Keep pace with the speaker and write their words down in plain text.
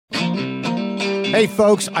Hey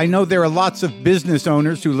folks, I know there are lots of business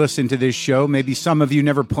owners who listen to this show. Maybe some of you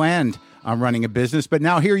never planned on running a business, but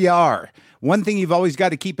now here you are. One thing you've always got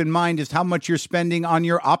to keep in mind is how much you're spending on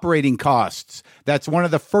your operating costs. That's one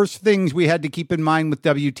of the first things we had to keep in mind with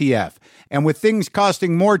WTF. And with things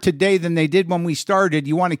costing more today than they did when we started,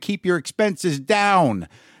 you want to keep your expenses down.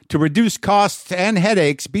 To reduce costs and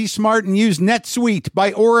headaches, be smart and use NetSuite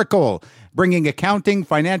by Oracle, bringing accounting,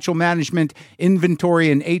 financial management,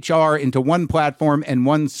 inventory, and HR into one platform and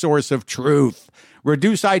one source of truth.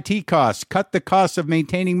 Reduce IT costs, cut the costs of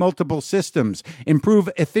maintaining multiple systems, improve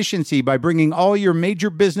efficiency by bringing all your major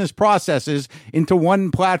business processes into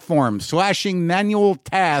one platform, slashing manual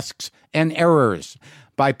tasks and errors.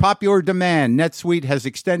 By popular demand, NetSuite has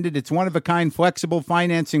extended its one-of-a-kind flexible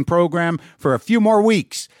financing program for a few more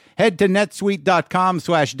weeks. Head to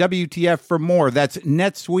netsuite.com/WTF for more. That's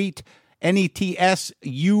NetSuite,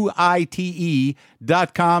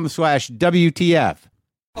 NetSuite.com/WTF.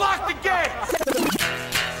 Lock the gate!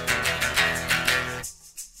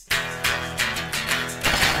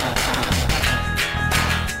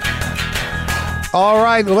 All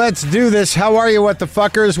right, let's do this. How are you, what the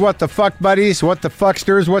fuckers, what the fuck buddies, what the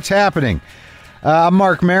fucksters, what's happening? I'm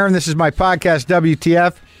Mark Maron. This is my podcast,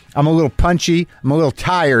 WTF. I'm a little punchy. I'm a little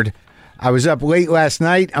tired. I was up late last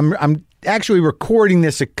night. I'm actually recording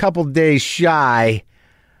this a couple days shy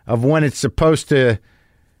of when it's supposed to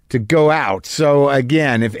go out. So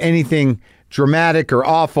again, if anything dramatic or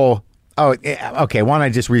awful, okay, why don't I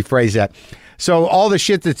just rephrase that? So all the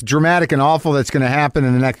shit that's dramatic and awful that's going to happen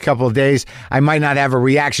in the next couple of days, I might not have a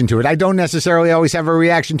reaction to it. I don't necessarily always have a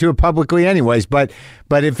reaction to it publicly anyways, but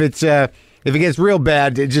if it gets real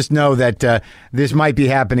bad, just know that this might be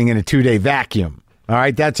happening in a 2-day vacuum. All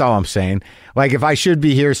right, that's all I'm saying. Like, if I should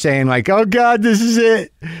be here saying, like, oh, God, this is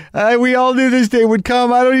it. We all knew this day would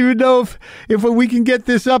come. I don't even know if we can get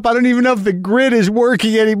this up. I don't even know if the grid is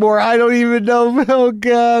working anymore. I don't even know. Oh,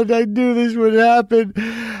 God, I knew this would happen.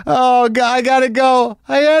 Oh, God, I got to go.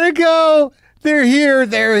 They're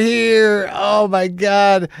here. Oh, my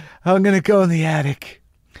God. I'm going to go in the attic.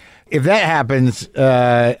 If that happens,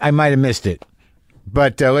 I might have missed it.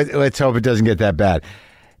 But let's hope it doesn't get that bad.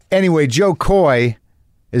 Anyway, Joe Coy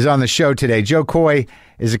is on the show today. Joe Coy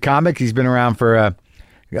is a comic. He's been around for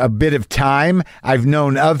a bit of time. I've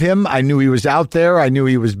known of him. I knew he was out there. I knew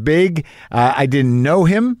he was big. I didn't know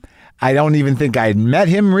him. I don't even think I had met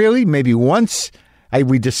him really. Maybe once.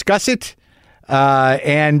 We discuss it. But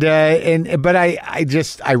I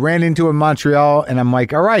ran into him in Montreal, and I'm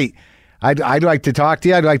like, all right, I'd like to talk to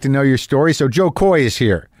you. I'd like to know your story. So Joe Coy is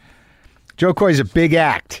here. Joe Coy is a big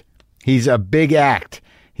act. He's a big act.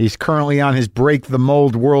 He's currently on his Break the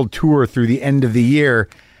Mold World Tour through the end of the year.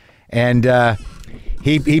 And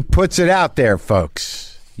he puts it out there,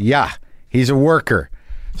 folks. Yeah, he's a worker.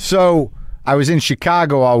 So I was in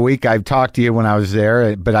Chicago all week. I've talked to you when I was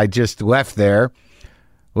there, but I just left there.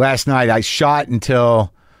 Last night I shot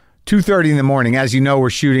until 2:30 in the morning. As you know, we're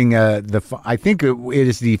shooting I think it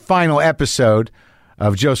is the final episode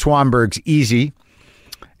of Joe Swanberg's Easy.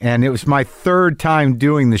 And it was my third time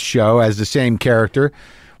doing the show as the same character.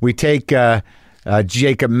 We take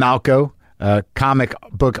Jacob Malko, comic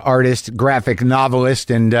book artist, graphic novelist,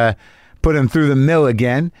 and put him through the mill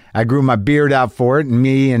again. I grew my beard out for it, and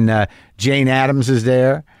me and Jane Addams is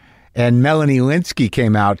there. And Melanie Linsky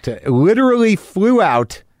came out, literally flew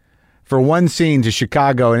out for one scene to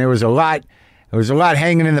Chicago, and there was a lot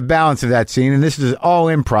hanging in the balance of that scene, and this is all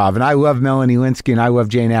improv. And I love Melanie Linsky, and I love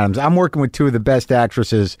Jane Addams. I'm working with two of the best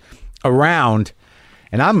actresses around,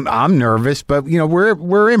 and I'm nervous, but you know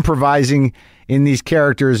we're improvising in these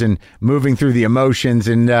characters and moving through the emotions,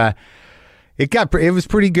 and it was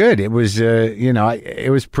pretty good. It was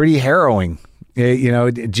it was pretty harrowing.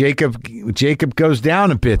 Jacob goes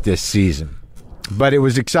down a bit this season. But it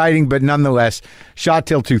was exciting, but nonetheless, shot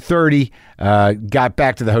till 2:30, got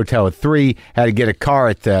back to the hotel at 3, had to get a car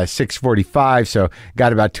at 6:45, so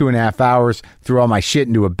got about 2.5 hours, threw all my shit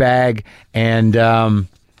into a bag, and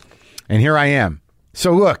here I am.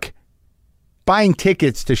 So look, buying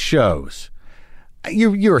tickets to shows,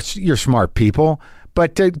 you're smart people,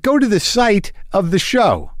 but go to the site of the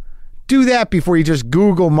show. Do that before you just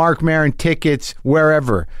Google Mark Maron tickets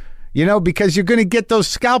wherever. Because you're going to get those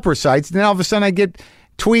scalper sites. And then all of a sudden I get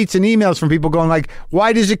tweets and emails from people going like,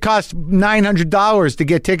 why does it cost $900 to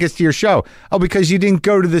get tickets to your show? Oh, because you didn't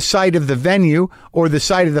go to the site of the venue or the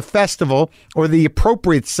site of the festival or the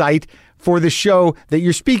appropriate site for the show that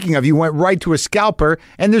you're speaking of. You went right to a scalper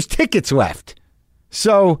and there's tickets left.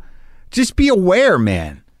 So just be aware,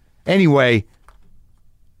 man. Anyway,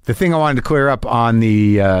 the thing I wanted to clear up on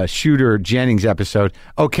the Shooter Jennings episode,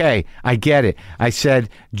 okay, I get it. I said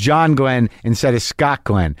John Glenn instead of Scott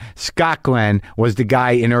Glenn. Scott Glenn was the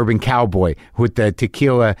guy in Urban Cowboy with the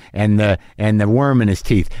tequila and the worm in his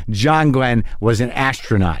teeth. John Glenn was an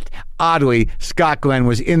astronaut. Oddly, Scott Glenn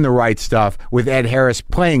was in the Right Stuff with Ed Harris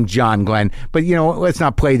playing John Glenn. But, let's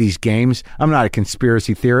not play these games. I'm not a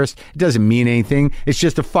conspiracy theorist. It doesn't mean anything. It's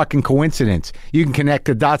just a fucking coincidence. You can connect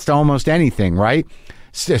the dots to almost anything, right?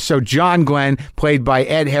 So John Glenn, played by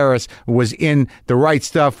Ed Harris, was in The Right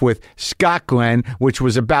Stuff with Scott Glenn, which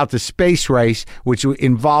was about the space race, which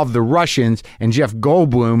involved the Russians and Jeff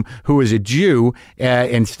Goldblum, who was a Jew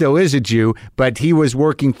and still is a Jew, but he was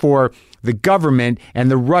working for the government,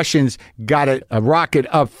 and the Russians got a rocket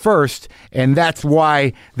up first, and that's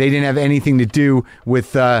why they didn't have anything to do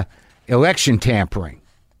with election tampering.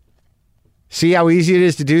 See how easy it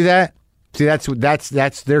is to do that? See,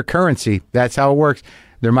 that's their currency. That's how it works.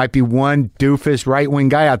 There might be one doofus right-wing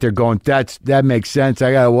guy out there going, that makes sense.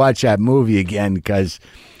 I got to watch that movie again because,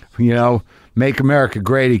 make America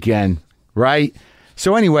great again, right?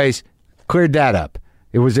 So anyways, cleared that up.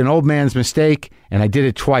 It was an old man's mistake, and I did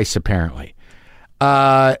it twice, apparently.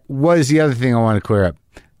 What is the other thing I want to clear up?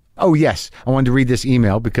 Oh, yes. I wanted to read this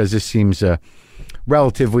email because this seems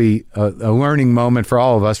relatively a learning moment for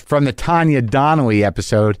all of us. From the Tanya Donnelly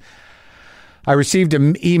episode, I received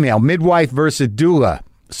an email, Midwife versus Doula.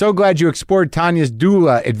 So glad you explored Tanya's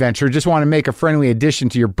doula adventure. Just want to make a friendly addition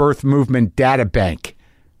to your birth movement data bank.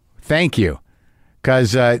 Thank you.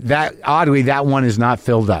 Because oddly, that one is not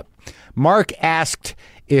filled up. Mark asked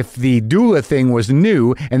if the doula thing was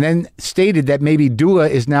new and then stated that maybe doula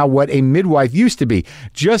is now what a midwife used to be.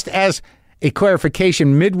 Just as a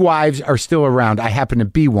clarification, midwives are still around. I happen to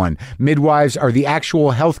be one. Midwives are the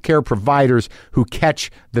actual healthcare providers who catch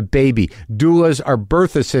the baby. Doulas are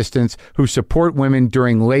birth assistants who support women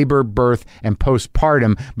during labor, birth, and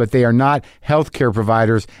postpartum, but they are not healthcare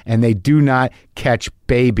providers and they do not catch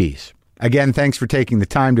babies. Again, thanks for taking the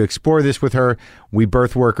time to explore this with her. We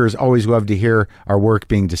birth workers always love to hear our work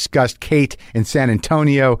being discussed. Kate in San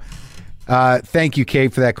Antonio. Thank you,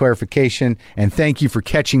 Kate, for that clarification. And thank you for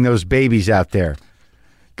catching those babies out there.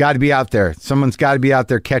 Got to be out there. Someone's got to be out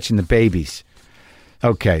there catching the babies.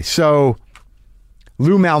 Okay, so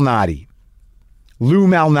Lou Malnati. Lou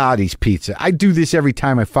Malnati's Pizza. I do this every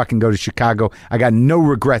time I fucking go to Chicago. I got no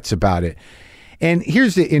regrets about it. And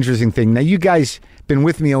here's the interesting thing. Now, you guys been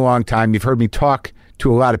with me a long time. You've heard me talk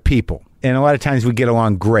to a lot of people. And a lot of times we get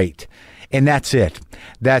along great. And that's it.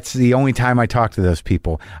 That's the only time I talk to those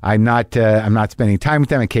people. I'm not spending time with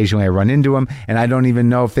them. Occasionally I run into them, and I don't even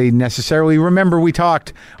know if they necessarily remember we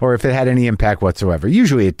talked or if it had any impact whatsoever.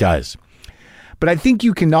 Usually it does. But I think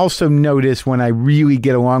you can also notice when I really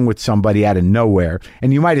get along with somebody out of nowhere,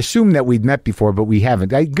 and you might assume that we'd met before, but we haven't.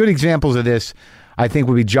 Good examples of this, I think,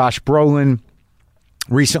 would be Josh Brolin,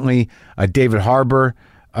 recently David Harbour,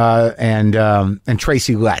 and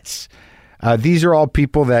Tracy Letts. These are all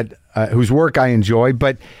people that whose work I enjoy,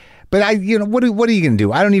 but what are you going to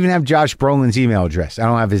do? I don't even have Josh Brolin's email address. I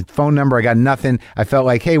don't have his phone number. I got nothing. I felt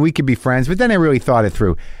like, hey, we could be friends, but then I really thought it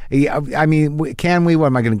through. I mean, can we? What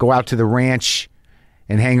am I going to go out to the ranch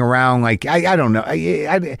and hang around? Like, I don't know.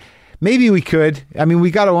 Maybe we could. I mean, we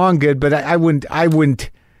got along good, but I wouldn't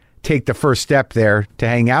take the first step there to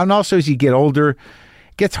hang out. And also, as you get older, it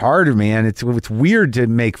gets harder, man. It's weird to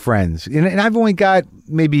make friends, and I've only got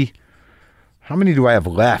maybe. How many do I have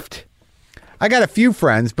left? I got a few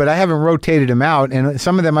friends, but I haven't rotated them out. And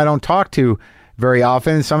some of them I don't talk to very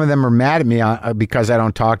often. Some of them are mad at me because I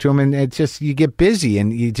don't talk to them. And it's just, you get busy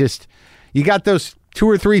and you got those 2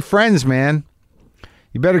 or 3 friends, man.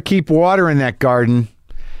 You better keep watering that garden.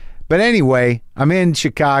 But anyway, I'm in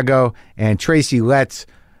Chicago and Tracy Letts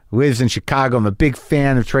lives in Chicago. I'm a big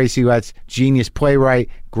fan of Tracy Letts. Genius playwright,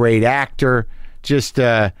 great actor. Just,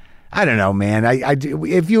 I don't know, man.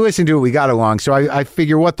 If you listen to it, we got along. So I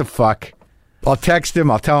figure, what the fuck? I'll text him.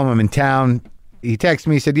 I'll tell him I'm in town. He texted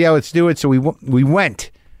me. He said, yeah, let's do it. So we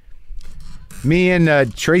went. Me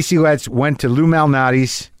and Tracy Letts went to Lou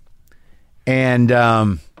Malnati's and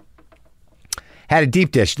had a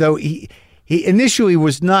deep dish. Though he initially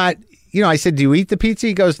was not, I said, do you eat the pizza?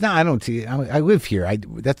 He goes, no, I don't eat it. I live here.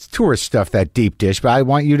 That's tourist stuff, that deep dish. But I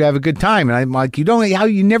want you to have a good time. And I'm like, you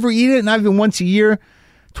never eat it? Not even once a year?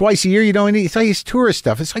 Twice a year you don't eat? It's like it's tourist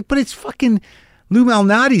stuff. It's like, but it's fucking Lou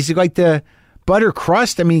Malnati's, like the butter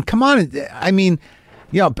crust. I mean, come on. I mean,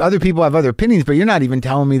 other people have other opinions, but you're not even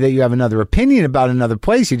telling me that you have another opinion about another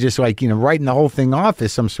place. You're just like, writing the whole thing off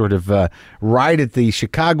as some sort of ride at the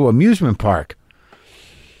Chicago amusement park.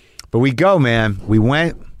 But we go, man. We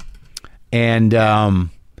went and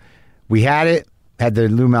we had it. Had the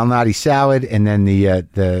Lou Malnati salad, and then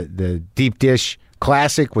the deep dish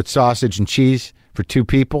classic with sausage and cheese for 2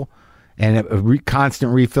 people, and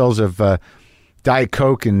constant refills of Diet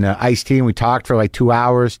Coke and iced tea. And we talked for like 2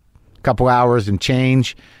 hours, a couple hours and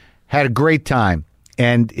change. Had a great time.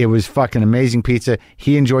 And it was fucking amazing pizza.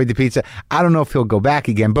 He enjoyed the pizza. I don't know if he'll go back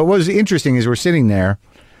again. But what was interesting is we're sitting there,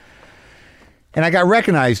 and I got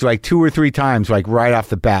recognized like 2 or 3 times, like right off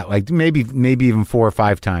the bat, like maybe even 4 or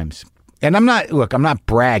 5 times. And I'm not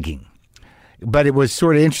bragging, but it was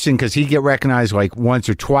sort of interesting because he'd get recognized like once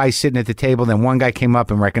or twice sitting at the table. Then one guy came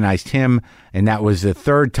up and recognized him, and that was the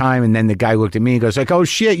 3rd time. And then the guy looked at me and goes like, "Oh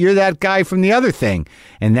shit, you're that guy from the other thing."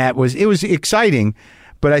 And it was exciting.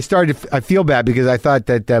 But I feel bad because I thought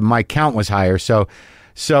that my count was higher. So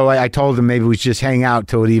I told him maybe we should just hang out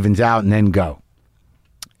till it evens out and then go.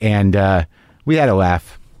 And we had a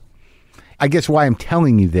laugh. I guess why I'm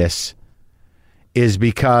telling you this is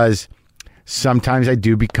because sometimes I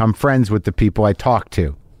do become friends with the people I talk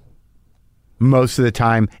to. Most of the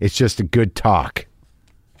time, it's just a good talk.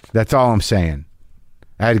 That's all I'm saying.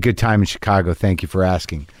 I had a good time in Chicago. Thank you for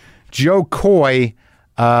asking. Joe Coy,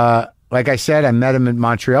 like I said, I met him in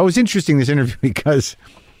Montreal. It was interesting, this interview, because,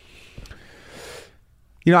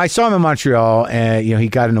 I saw him in Montreal, and, he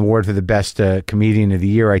got an award for the best comedian of the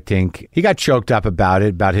year, I think. He got choked up about it,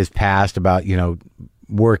 about his past, about,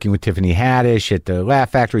 working with Tiffany Haddish at the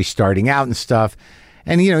Laugh Factory, starting out and stuff.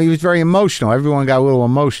 And, he was very emotional. Everyone got a little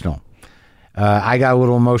emotional. I got a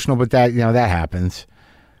little emotional, but that happens.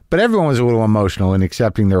 But everyone was a little emotional in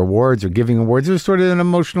accepting their awards or giving awards. It was sort of an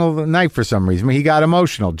emotional night for some reason. I mean, he got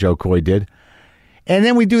emotional, Joe Coy did. And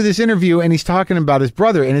then we do this interview, and he's talking about his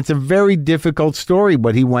brother, and it's a very difficult story,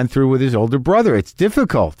 what he went through with his older brother. It's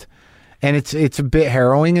difficult, and it's a bit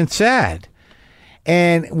harrowing and sad.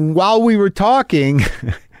 And while we were talking,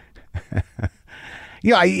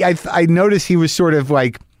 I noticed he was sort of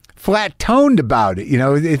like flat-toned about it.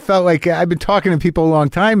 It felt like I've been talking to people a long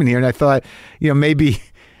time in here, and I thought,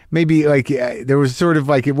 maybe like there was sort of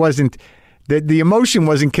like it wasn't, the emotion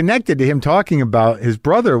wasn't connected to him talking about his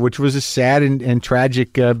brother, which was a sad and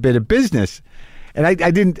tragic bit of business. And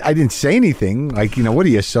I didn't say anything like, what are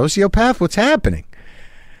you, a sociopath? What's happening?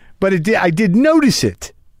 But I did notice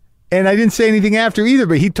it. And I didn't say anything after either,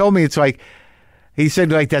 but he told me he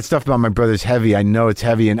said like that stuff about my brother's heavy. I know it's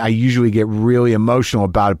heavy, and I usually get really emotional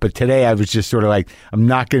about it. But today I was just sort of like, I'm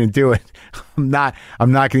not going to do it. I'm not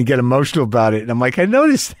going to get emotional about it. And I'm like, I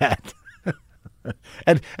noticed that.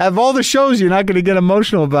 And of all the shows you're not going to get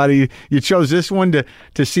emotional about it, you chose this one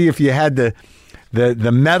to see if you had the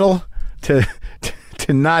mettle to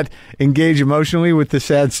not engage emotionally with the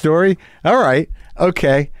sad story. All right,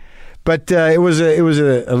 okay. But it was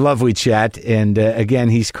a lovely chat, and again,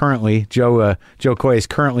 he's currently Joe Coy is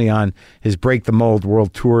currently on his Break the Mold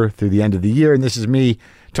World Tour through the end of the year, and this is me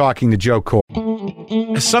talking to Joe Coy.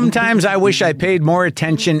 Sometimes I wish I paid more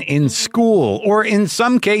attention in school, or in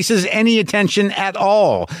some cases, any attention at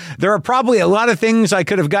all. There are probably a lot of things I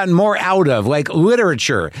could have gotten more out of, like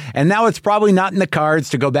literature, and now it's probably not in the cards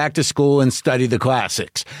to go back to school and study the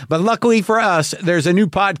classics. But luckily for us, there's a new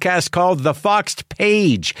podcast called The Foxed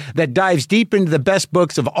Page that dives deep into the best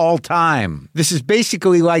books of all time. This is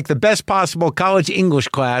basically like the best possible college English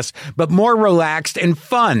class, but more relaxed and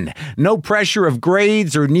fun. No pressure of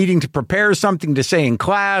grades or needing to prepare something to say in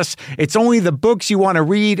class. It's only the books you want to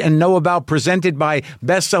read and know about, presented by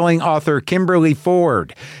best-selling author Kimberly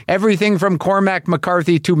Ford. Everything from Cormac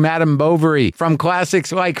McCarthy to Madame Bovary, from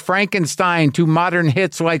classics like Frankenstein to modern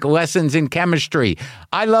hits like Lessons in Chemistry.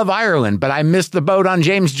 I love Ireland, but I missed the boat on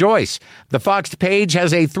James Joyce. The Foxed Page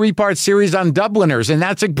has a 3-part series on Dubliners, and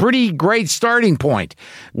that's a pretty great starting point.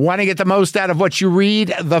 Want to get the most out of what you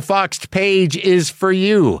read? The Foxed Page is for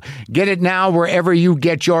you. Get it now wherever you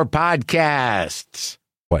get your podcasts.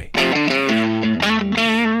 I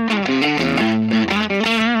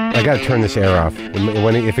gotta turn this air off.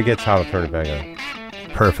 If it gets hot, I'll turn it back on.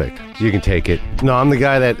 Perfect. You can take it. No, I'm the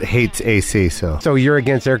guy that hates AC. So you're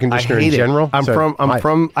against air conditioner in general?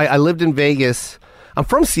 I lived in Vegas. I'm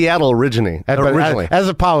from Seattle originally. As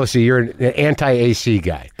a policy, you're an anti-AC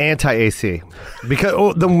guy. Anti-AC.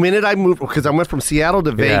 Because the minute I moved, because I went from Seattle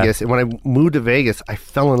to Vegas, and when I moved to Vegas, I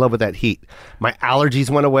fell in love with that heat. My allergies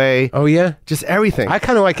went away. Oh, yeah? Just everything. I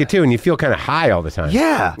kind of like it, too, and you feel kind of high all the time.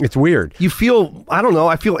 Yeah. It's weird. You feel, I don't know,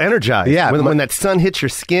 I feel energized. Yeah. When that sun hits your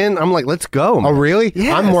skin, I'm like, let's go, man. Oh, really?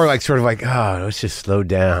 Yes. I'm more like sort of like, oh, let's just slow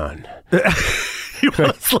down. You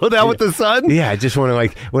want to slow down with the sun? Yeah, I just want to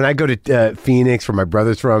like when I go to Phoenix, where my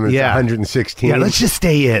brother's from, it's 116. Yeah, let's just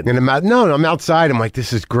stay in. And I'm outside. I'm like,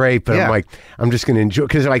 this is great, but I'm just going to enjoy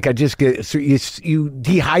because like I just get so you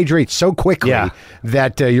dehydrate so quickly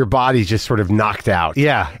that your body's just sort of knocked out.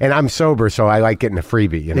 Yeah, and I'm sober, so I like getting a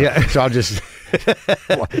freebie. You know? Yeah, so I'll just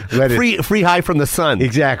let it free high from the sun.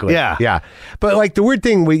 Exactly. Yeah, yeah. But like the weird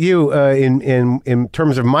thing with you in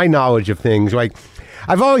terms of my knowledge of things, like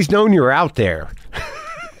I've always known you were out there.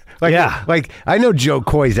 Like I know Joe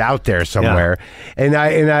Coy's out there somewhere, and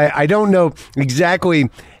I don't know exactly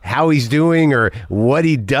how he's doing or what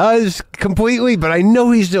he does completely, but I know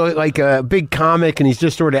he's like a big comic and he's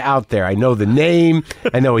just sort of out there. I know the name,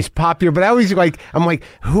 I know he's popular, but I always I'm like,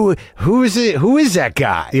 who is it? Who is that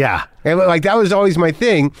guy? Yeah, and like that was always my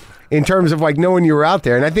thing. In terms of like knowing you were out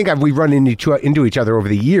there, and I think we've run into each other over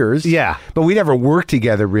the years. Yeah, but we never worked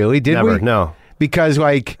together, really, did we? Never, no. Because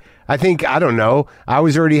like I don't know. I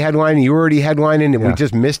was already headlining, you were already headlining, and we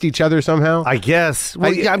just missed each other somehow. I guess.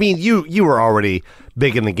 Well, I mean, you were already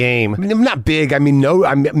big in the game. I mean, I'm not big. I mean, no.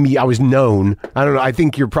 I was known. I don't know. I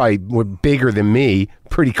think you're probably bigger than me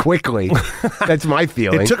pretty quickly. That's my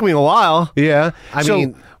feeling. It took me a while. Yeah. I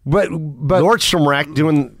mean, but Nordstrom Rack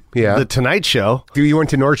doing. Yeah. The Tonight Show. You went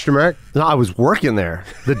to Nordstrom Rack? No, I was working there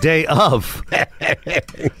the day of.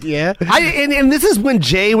 Yeah. And this is when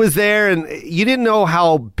Jay was there, and you didn't know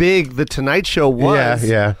how big the Tonight Show was.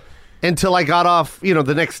 Yeah. Until I got off,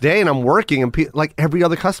 the next day, and I'm working, and like every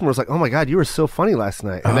other customer was like, "Oh my God, you were so funny last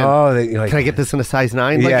night." And then, can I get this in a size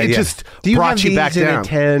 9? Like, it just brought you back down. A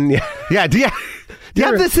 10? Yeah. Do you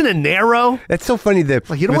have this in a narrow? That's so funny that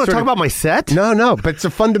you don't want to talk about my set? No, but it's a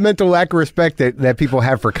fundamental lack of respect that people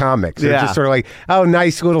have for comics. They're just sort of like, oh,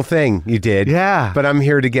 nice little thing you did. Yeah. But I'm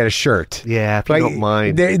here to get a shirt. Yeah, if you don't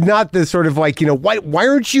mind. They're not the sort of like, why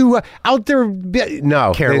aren't you out there?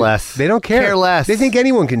 No. Care less. They don't care. Care less. They think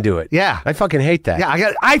anyone can do it. Yeah. I fucking hate that.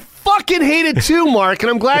 Yeah, I fucking hate it too, Mark, and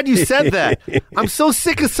I'm glad you said that. I'm so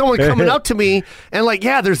sick of someone coming up to me and like,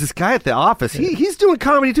 there's this guy at the office. He's doing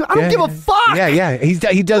comedy too. I don't give a fuck. Yeah.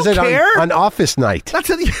 He does it on office night. That's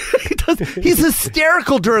what he does. He's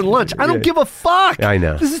hysterical during lunch. I don't give a fuck. I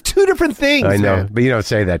know. This is two different things. I know, man. But you don't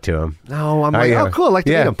say that to him. No, I'm like, oh, cool. I like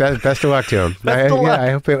to meet him. Best of luck to him. Best of luck.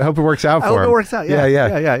 I hope it works out for him. I hope it works out.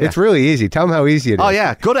 Yeah. It's really easy. Tell him how easy it is. Oh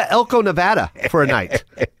yeah, go to Elko, Nevada for a night.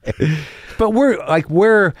 But we're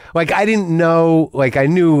I didn't know. Like I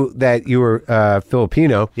knew that you were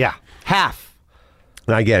Filipino. Yeah, half.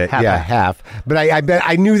 I get it. Half. But I bet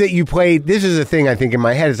I knew that you played. This is a thing I think in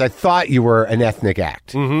my head is I thought you were an ethnic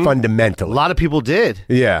act fundamentally. A lot of people did.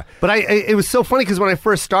 Yeah. But it was so funny because when I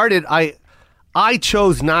first started, I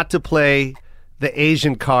chose not to play the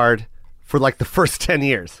Asian card for like the first 10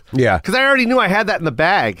 years. Yeah. Because I already knew I had that in the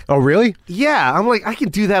bag. Oh, really? Yeah. I'm like, I can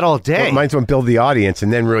do that all day. Well, might as well build the audience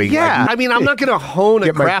and then really. Yeah. I mean, I'm not going to hone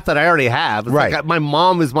a craft that I already have. It's right. Like my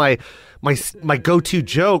mom is my go-to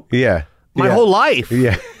joke. Yeah. My whole life.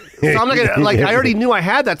 Yeah. So I'm not gonna I already knew I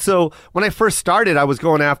had that. So when I first started, I was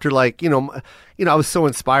going after I was so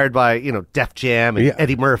inspired by Def Jam and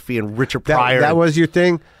Eddie Murphy and Richard Pryor. That was your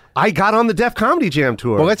thing. I got on the Def Comedy Jam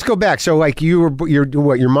tour. Well, let's go back. So like you're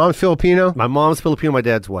what? Your mom's Filipino. My mom's Filipino. My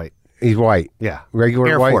dad's white. He's white. Yeah, regular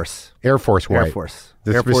Air white. Force. Air Force white. Air Force.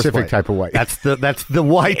 The Air specific Force white. type of white. That's the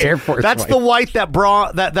white Air Force. That's white. the white that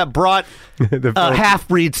brought half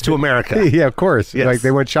breeds to America. Yeah, of course. Yes. Like they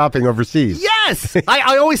went shopping overseas. Yes,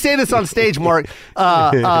 I always say this on stage, Mark.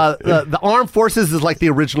 The armed forces is like the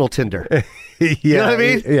original Tinder. You know what I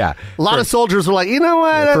mean? Yeah. A lot of soldiers were like, you know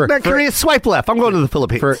what? That Korea, swipe left. I'm going to the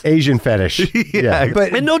Philippines. For Asian fetish. Yeah.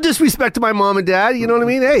 But no disrespect to my mom and dad. You know what I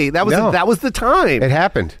mean? Hey, that was the time. It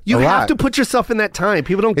happened. You have to put yourself in that time.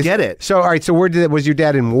 People don't get it. So, all right. So, was your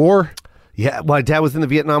dad in war? Yeah. My dad was in the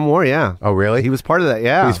Vietnam War. Yeah. Oh, really? He was part of that.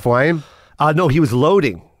 Yeah. He was flying? No, he was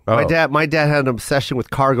loading. Oh. My dad had an obsession with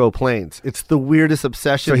cargo planes. It's the weirdest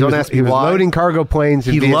obsession. So Don't ask me he was why. loading cargo planes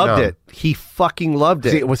in Vietnam. Loved it. He fucking loved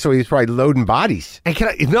it. So he was probably loading bodies. And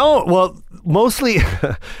mostly,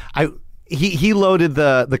 he loaded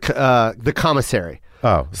the commissary.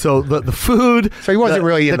 Oh, so the food. So he wasn't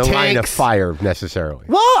really in the line of tanks. fire necessarily.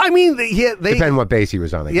 Well, I mean, they depend what base he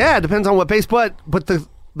was on. I guess. Yeah, it depends on what base. But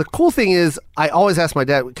the cool thing is, I always ask my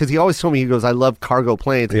dad, because he always told me, he goes, I love cargo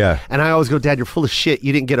planes. Yeah. And I always go, Dad, you're full of shit.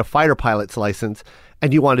 You didn't get a fighter pilot's license,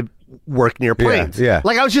 and you want to work near planes. Yeah.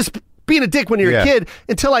 Like, I was just being a dick when you're a kid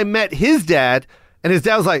until I met his dad, and his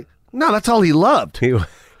dad was like, no, that's all he loved. He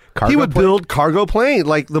would build cargo plane,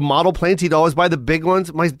 like the model planes. He'd always buy the big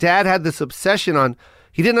ones. My dad had this obsession on,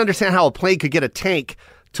 he didn't understand how a plane could get a tank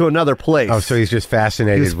to another place. Oh, so he's just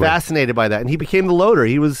fascinated. He was fascinated by that, and he became the loader.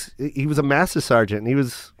 He was a master sergeant, and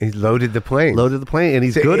he loaded the plane. And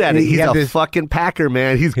he's good at it. He's a fucking packer,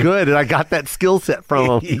 man. He's good, and I got that skill set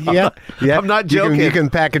from him. Yeah. I'm not joking. You can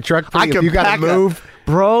pack a truck. I can. You got to move.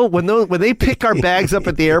 Bro, when they pick our bags up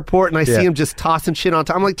at the airport and I see him just tossing shit on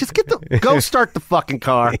top, I'm like, just go start the fucking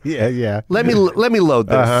car. Yeah. Let me load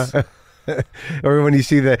this. Or when you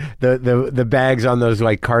see the bags on those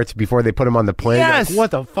like carts before they put them on the plane. Yes. Like,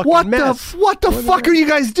 what the fucking mess? What the fuck are you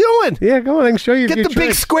guys doing? Yeah, go on. I can show you. Get the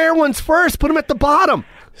big square ones first. Put them at the bottom.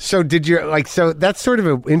 So so that's sort of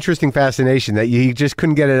an interesting fascination that he just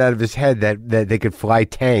couldn't get it out of his head that they could fly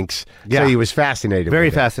tanks. Yeah. So he was fascinated. Very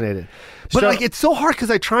fascinated. But it's so hard because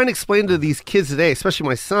I try and explain to these kids today, especially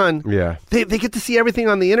my son. Yeah. They get to see everything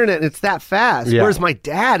on the internet and it's that fast. Yeah. Whereas my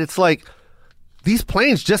dad, it's like these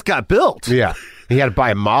planes just got built. Yeah. He had to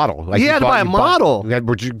buy a model. He had to buy a model.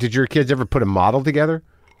 Did your kids ever put a model together?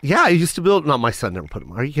 Yeah, I used to build. No, my son never put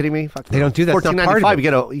them. Are you kidding me? They don't do that.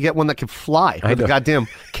 $14.95. You get one that can fly with a goddamn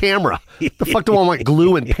camera. The fuck do I want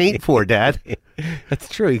glue and paint for, Dad? That's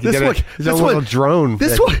true. You can get a little drone.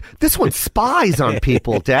 This one spies on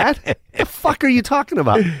people, Dad. The fuck are you talking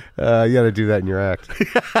about? You got to do that in your act.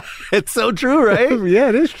 It's so true, right? Yeah,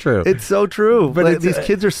 it is true. It's so true. But these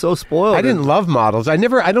kids are so spoiled. I didn't love models. I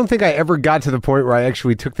don't think I ever got to the point where I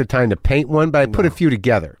actually took the time to paint one, but I put a few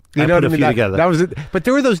together. You know what I mean? Together. That was it. But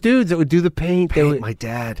there were those dudes that would do the paint. My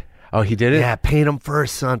dad. Oh, he did it? Yeah, paint them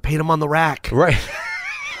first, son. Paint them on the rack. Right.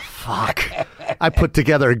 Fuck. I put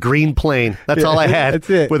together a green plane. That's all I had. That's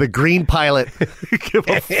it. With a green pilot. Give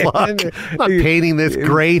a fuck. I'm not painting this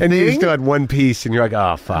gray thing. And you still had one piece, and you're like,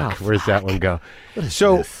 oh, fuck. Where's that one go?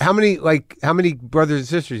 So how many brothers and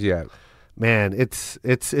sisters do you have? Man, it's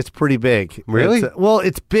pretty big. Really?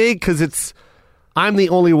 It's big because I'm the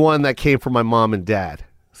only one that came from my mom and dad.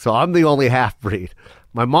 So I'm the only half-breed.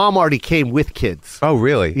 My mom already came with kids. Oh,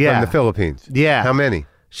 really? Yeah. From the Philippines? Yeah. How many?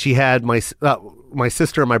 She had my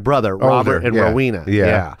sister and my brother, Robert and Rowena.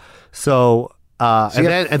 Yeah. So,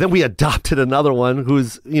 and then we adopted another one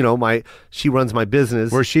who's, she runs my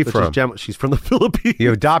business. Where's she from? She's from the Philippines.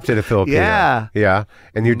 You adopted a Filipino. Yeah. Yeah.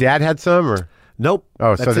 And your dad had some, or? Nope.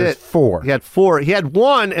 Oh, so there's 4. He had 4. He had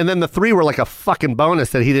 1, and then the 3 were like a fucking bonus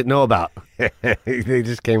that he didn't know about. They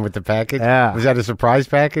just came with the package? Yeah. Was that a surprise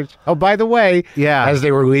package? Oh, by the way, as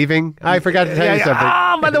they were leaving, I forgot to tell you something.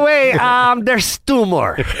 Oh, by the way, there's 2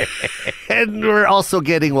 more. And we're also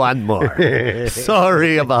getting 1 more.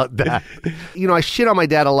 Sorry about that. I shit on my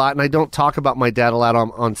dad a lot, and I don't talk about my dad a lot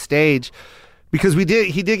on stage because he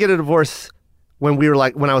did get a divorce when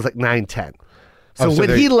I was like 9, 10. So when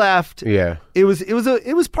he left, it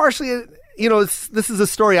was partially, this is a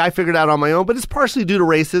story I figured out on my own, but it's partially due to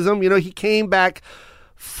racism. He came back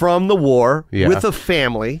from the war with a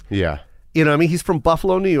family. Yeah. He's from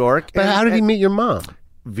Buffalo, New York. But how did he meet your mom?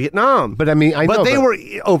 Vietnam. But I mean, I know. But they were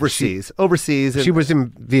overseas. And she was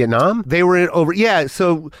in Vietnam? They were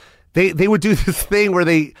so they would do this thing where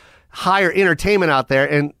they hire entertainment out there,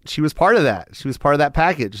 and she was part of that. She was part of that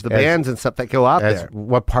package, the bands and stuff that go out there.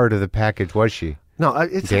 What part of the package was she? No,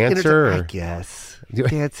 it's dancer. I guess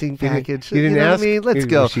dancing package. You didn't ask. What I mean? Let's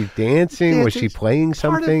go. Was she dancing? Was she playing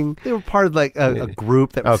something? They were part of like a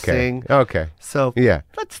group that would sing. Okay. So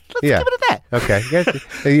let's give it at that.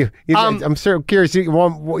 Okay. I'm so curious.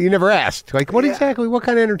 You never asked. Like, what exactly? What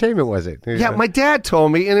kind of entertainment was it? Yeah, my dad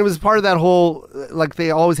told me, and it was part of that whole. Like,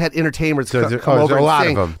 they always had entertainers come over and lot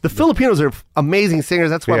sing. Of them. The Filipinos are amazing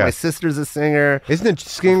singers. That's why my sister's a singer. Isn't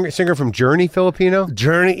the singer from Journey Filipino?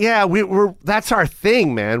 Journey. Yeah, we're that's our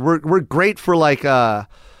thing, man. We're great for like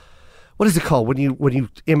what is it called when you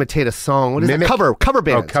imitate a song? What is it? Cover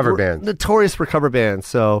bands. Oh, cover bands. Notorious for cover bands.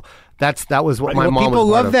 So that was what my mom. People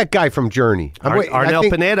was love that guy from Journey. Arnel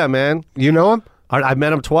Pineda, man. You know him? I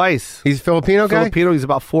met him twice. He's a Filipino guy? Filipino. He's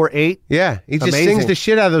about 4'8". Yeah. He just sings the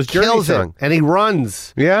shit out of those Journey songs. And he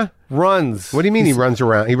runs. Yeah? Runs. What do you mean he runs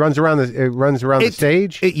around? He runs around the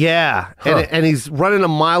stage? Yeah. Huh. And he's running a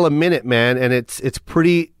mile a minute, man. And it's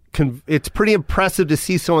pretty impressive to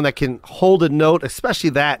see someone that can hold a note, especially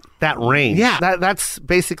that range. Yeah. That's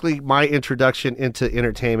basically my introduction into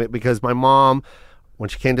entertainment, because my mom, when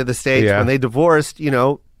she came to the States, when they divorced,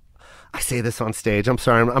 I say this on stage. I'm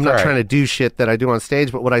sorry. I'm not trying to do shit that I do on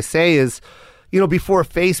stage, but what I say is, before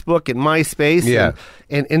Facebook and MySpace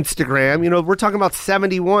and Instagram, we're talking about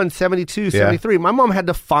 71, 72, 73. My mom had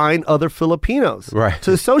to find other Filipinos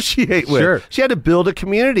to associate with. Sure. She had to build a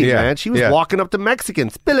community, man. She was walking up to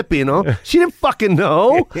Mexicans, Filipino. She didn't fucking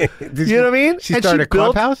know. You know what I mean? She started a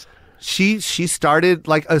clubhouse? She started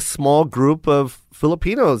like a small group of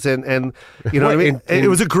Filipinos, and you know what I mean? It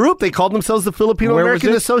was a group. They called themselves the Filipino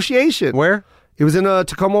American Association. Where? He was in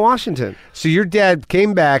Tacoma, Washington. So your dad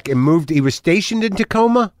came back and moved. He was stationed in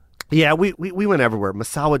Tacoma? Yeah, we went everywhere.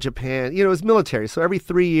 Misawa, Japan. You know, it was military. So every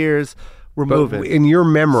 3 years, we're moving. In your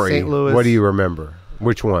memory, St. Louis. what do you remember?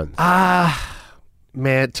 Which ones?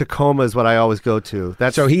 Man, Tacoma is what I always go to.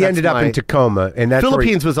 So he ended up in Tacoma, and that's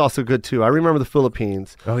Philippines was also good too. I remember the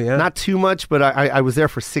Philippines. Oh, yeah? Not too much, but I was there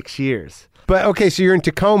for 6 years. But okay, so you're in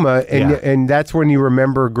Tacoma, and Yeah. and that's when you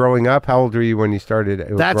remember growing up. How old were you when you started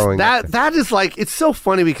growing up? That is like, it's so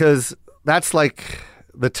funny because that's like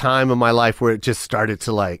the time of my life where it just started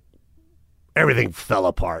to like, everything fell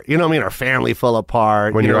apart. You know what I mean? Our family fell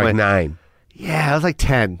apart. When you you're know, like 9. Yeah, I was like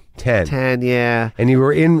 10. 10. 10, yeah. And you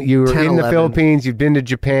were in 10, the 11. Philippines. You've been to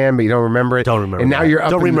Japan, but you don't remember it. Don't remember. And now that. you're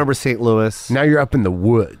up. Don't remember St. Louis. Now you're up in the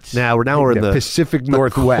woods. Now we're in the Pacific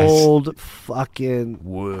Northwest. Cold fucking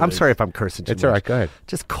Woods. I'm sorry if I'm cursing too It's much. all right. Go ahead.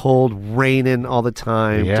 Just cold, raining all the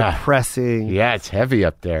time, Yeah. depressing. Yeah, it's heavy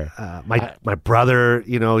up there. My brother,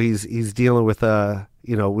 you know, he's dealing with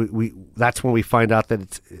you know, we that's when we find out that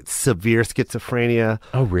it's severe schizophrenia.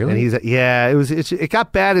 Oh, really? And it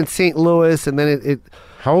got bad in St. Louis, and then it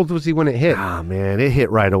How old was he when it hit? oh man, it hit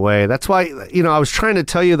right away. That's why, you know, I was trying to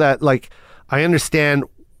tell you that, like, I understand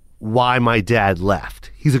why my dad left.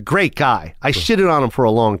 He's a great guy. I shitted on him for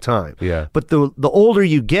a long time. Yeah. But the older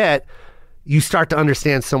you get, you start to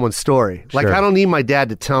understand someone's story. Like, Sure. I don't need my dad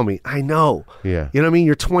to tell me. I know. Yeah. You know what I mean?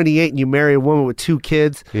 You're 28 and you marry a woman with 2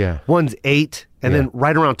 kids. Yeah. One's 8, and Yeah. then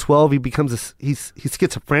right around 12, he becomes he's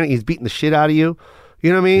schizophrenic. He's beating the shit out of you. You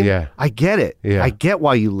know what I mean? Yeah. I get it. Yeah. I get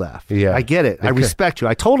why you left. Yeah. I get it. I Okay. respect you.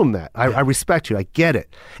 I told him that. I respect you. I get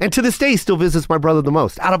it. And to this day, he still visits my brother the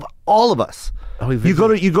most out of all of us. Oh, he you go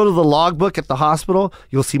to the logbook at the hospital,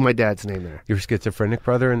 you'll see my dad's name there. Your schizophrenic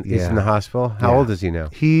brother, and he's Yeah. in the hospital. How Yeah. old is he now?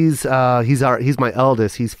 He's my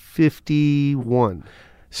eldest. He's 51.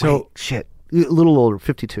 So- Wait, shit, a little older,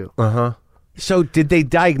 52. So did they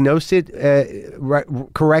diagnose it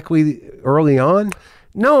correctly early on?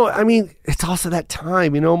 No, I mean, it's also that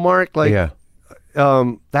time, you know, Mark. Like, Yeah.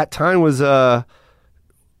 that time was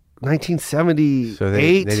 1978. So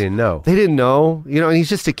they didn't know. They didn't know, you know, and he's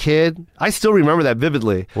just a kid. I still remember that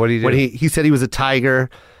vividly. What did he do? When he said he was a tiger,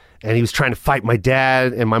 and he was trying to fight my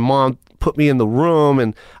dad, and my mom put me in the room,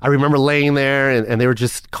 and I remember laying there, and they were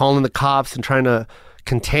just calling the cops and trying to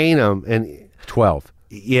contain him. And 12.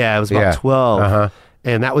 yeah, it was about Yeah. 12, Uh-huh.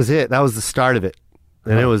 and that was it. That was the start of it,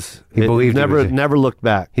 and it was. He it believed he never was a- never looked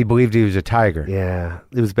back. He believed he was a tiger. Yeah,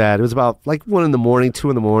 it was bad. It was about like 1 in the morning, 2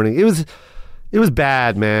 in the morning. It was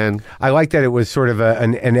bad, man. I like that it was sort of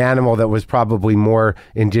an animal that was probably more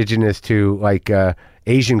indigenous to like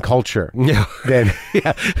Asian culture Yeah. than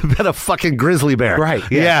Yeah, than a fucking grizzly bear. right.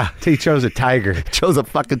 Yeah. He chose a tiger. Chose a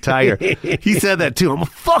fucking tiger. He said that too. I'm a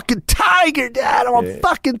fucking tiger, Dad. I'm a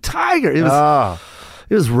fucking tiger.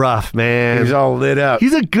 It was rough, man. He was all lit up.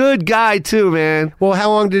 He's a good guy too, man. Well, how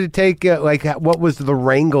long did it take? What was the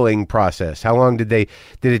wrangling process? How long did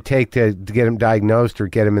it take to get him diagnosed or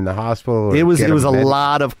get him in the hospital? Or It was get a him med-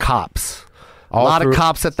 lot of cops. All a lot through- of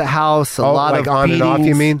cops at the house. A Oh, lot like of on and off, you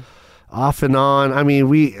beatings. mean? Off and on. I mean,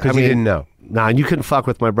 Because you didn't know. Nah, and you couldn't fuck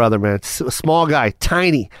with my brother, man. A small guy,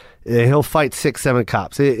 tiny. He'll fight 6, 7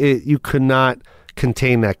 cops. You could not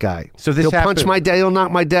contain that guy. So this he'll punch happened- my dad. He'll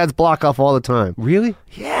knock my dad's block off all the time. Really?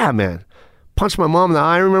 Yeah, man. Punched my mom in the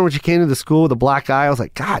eye. I remember when she came to the school with a black eye. I was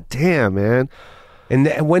like, God damn, man.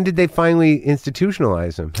 And when did they finally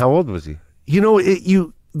institutionalize him? How old was he? You know,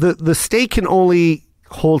 the state can only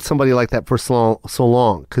hold somebody like that for so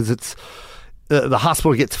long because it's the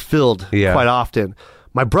hospital gets filled Yeah. quite often.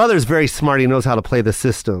 My brother's very smart. He knows how to play the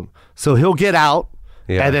system. So he'll get out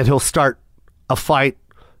Yeah. and then he'll start a fight.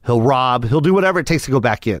 He'll rob. He'll do whatever it takes to go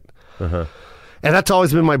back in. Uh-huh. And that's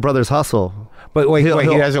always been my brother's hustle. But wait, He'll- he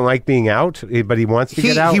he'll- doesn't like being out, but he wants to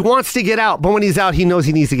get out. He wants to get out, but when he's out, he knows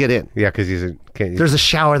he needs to get in. Yeah, because he's a. There's a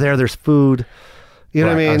shower there. There's food. You know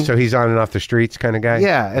what I mean? So he's on and off the streets kind of guy.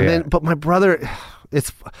 Yeah, and then but my brother,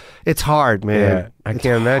 it's hard, man. Yeah, I It's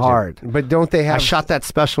can't imagine. Hard. But don't they have? I shot that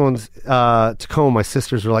special in Tacoma. My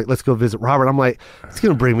sisters were like, "Let's go visit Robert." I'm like, "It's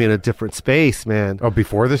gonna bring me in a different space, man." Oh,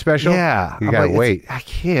 before the special? Yeah, you I'm gotta like, wait. I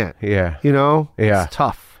can't. Yeah, You know. Yeah. It's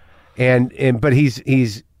tough. and but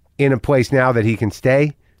he's in a place now that he can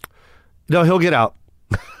stay. No, he'll get out.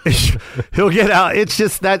 He'll get out. It's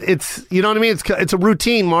just that it's you know what I mean. It's a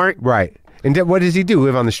routine, Mark. Right. And what does he do?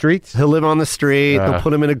 Live on the streets? He'll live on the street. They'll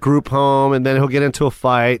put him in a group home, and then he'll get into a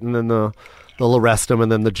fight, and then they'll arrest him,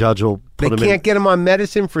 and then the judge will They put him in. can't get him on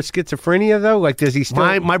medicine for schizophrenia though. Like, does he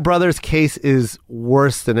still? My brother's case is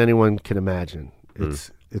worse than anyone can imagine.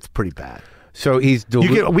 It's pretty bad. So he's.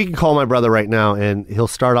 We can call my brother right now, and he'll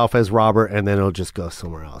start off as Robert, and then he'll just go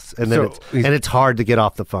somewhere else, and then So he's- it's hard to get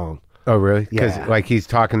off the phone. Oh, really? Because Yeah. like he's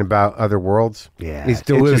talking about other worlds. Yeah, he's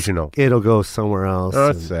delusional. It'll go somewhere else. Oh,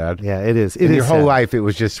 that's sad. Yeah, it is. In your whole life, it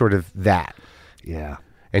was just sort of that. Yeah.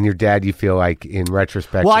 And your dad, you feel like in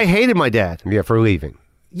retrospect, Well, I hated my dad. yeah, for leaving.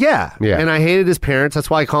 Yeah. Yeah. And I hated his parents. That's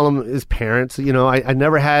why I call them his parents. You know, I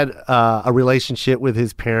never had a relationship with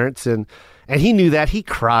his parents, and he knew that. He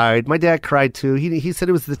cried. My dad cried too. He said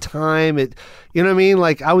it was the time. You know what I mean?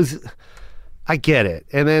 Like I get it.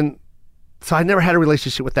 And then, so I never had a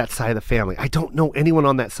relationship with that side of the family. I don't know anyone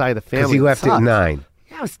on that side of the family. Because he left at 9.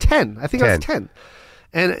 Yeah, I was 10. I think I was 10.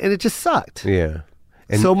 And it just sucked. Yeah.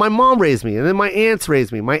 And so my mom raised me, and then my aunts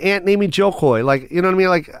raised me. My aunt named me Joe Coy. Like, you know what I mean?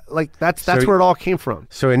 Like that's where it all came from.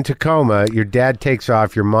 So in Tacoma, your dad takes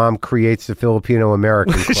off. Your mom creates the Filipino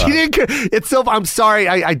American Club. She didn't. It's so. I'm sorry.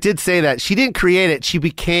 I did say that. She didn't create it. She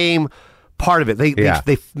became part of it.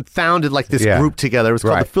 They founded like this group together. It was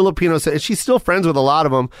called the Filipinos. And she's still friends with a lot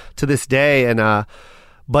of them to this day. And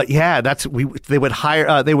but yeah, they would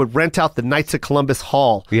hire. They would rent out the Knights of Columbus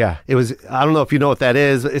Hall. Yeah, it was. I don't know if you know what that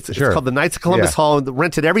is. It's called the Knights of Columbus Hall. And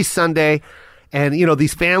rented every Sunday. And, you know,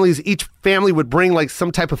 these families, each family would bring like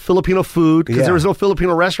some type of Filipino food because there was no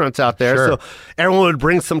Filipino restaurants out there. So everyone would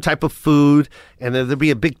bring some type of food, and then there'd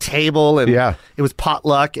be a big table, and it was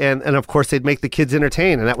potluck. And of course, they'd make the kids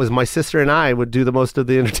entertain. And that was my sister and I would do the most of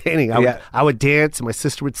the entertaining. I would dance, and my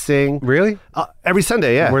sister would sing. Really? Every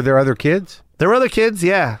Sunday, yeah. Were there other kids? There were other kids,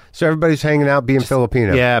 yeah. So everybody's hanging out being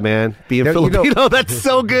Filipino. Yeah, man. Being Filipino, that's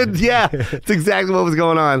so good. Yeah, that's exactly what was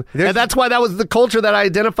going on. And that's why that was the culture that I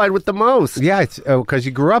identified with the most. Yeah, it's because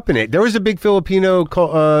you grew up in it. There was a big Filipino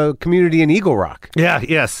community in Eagle Rock. Yeah,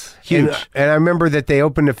 yes. Huge. And I remember that they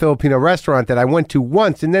opened a Filipino restaurant that I went to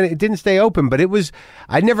once, and then it didn't stay open, but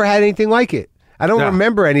I never had anything like it. I don't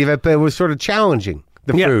remember any of it, but it was sort of challenging.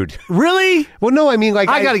 The food. Really? Well, no, I mean, like...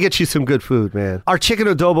 I got to get you some good food, man. Our chicken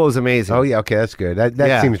adobo is amazing. Oh, yeah, okay, that's good.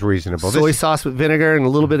 That seems reasonable. Soy sauce with vinegar and a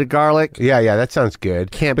little bit of garlic. Yeah, that sounds good.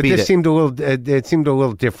 Can't but beat this it. seemed a little... it seemed a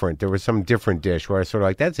little different. There was some different dish where I was sort of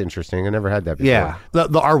like, that's interesting. I never had that before. Yeah.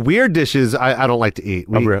 Our weird dishes, I don't like to eat.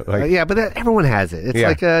 Yeah, but everyone has it. It's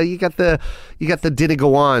like you got the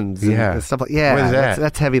dinigawans and stuff like that. What is that?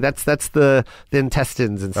 That's heavy. That's the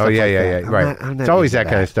intestines and stuff like that. Oh, yeah. Right. It's always that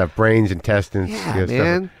kind of stuff. Brains, intestines. Yeah,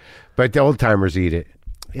 man. Stuff. But the old timers eat it.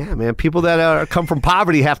 Yeah, man. People that come from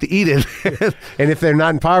poverty have to eat it. And if they're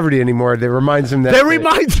not in poverty anymore, that reminds them that... It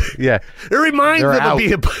reminds them out. of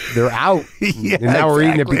being... They're out. Yeah, and now we're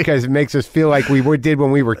eating it because it makes us feel like we did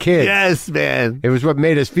when we were kids. Yes, man. It was what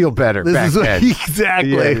made us feel better back then.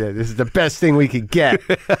 Exactly. Yeah, this is the best thing we could get.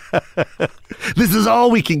 This is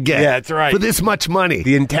all we can get. Yeah, that's right. For this much money.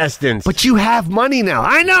 The intestines. But you have money now.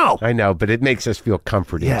 I know, but it makes us feel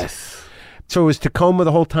comforted. Yes. So it was Tacoma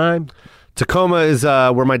the whole time? Tacoma is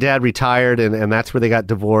where my dad retired, and that's where they got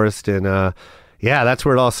divorced, and that's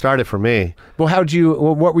where it all started for me. Well,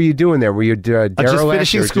 what were you doing there? Were you derelict? Just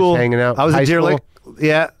finishing school. Just hanging out? I was a derelict.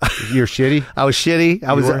 Yeah. You're shitty? I was shitty.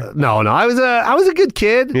 I was I was a good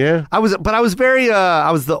kid. Yeah. I was very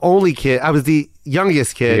I was the only kid. I was the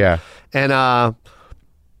youngest kid. Yeah. And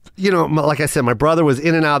like I said, my brother was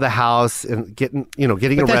in and out of the house and getting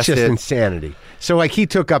arrested. That's just insanity. So, like, he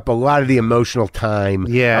took up a lot of the emotional time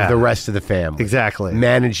of the rest of the family. Exactly.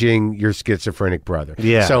 Managing your schizophrenic brother.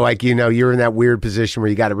 Yeah. So, like, you're in that weird position where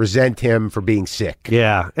you got to resent him for being sick.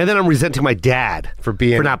 Yeah. And then I'm resenting my dad for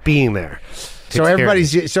not being there. So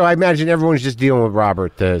I imagine everyone's just dealing with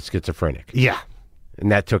Robert, the schizophrenic. Yeah.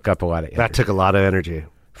 And that took up a lot of energy. That took a lot of energy.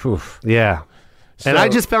 Oof. Yeah. And I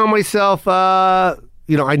just found myself, I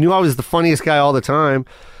knew I was the funniest guy all the time.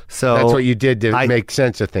 So that's what you did to make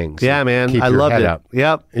sense of things. Yeah, man. Keep I your loved head it. up.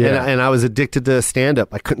 Yep. Yeah. And I was addicted to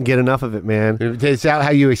stand-up. I couldn't get enough of it, man. Is that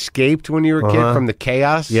how you escaped when you were a kid from the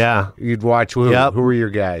chaos? Yeah. You'd watch who were your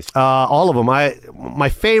guys? All of them. My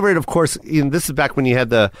favorite, of course, this is back when you had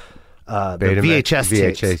the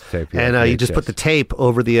VHS tape. And you just put the tape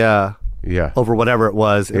over the... over whatever it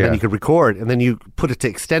was, and then you could record, and then you put it to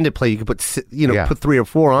extended play. You could put 3 or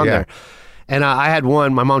 4 on there. And I had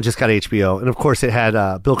one. My mom just got HBO, and of course it had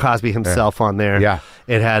Bill Cosby himself on there. Yeah,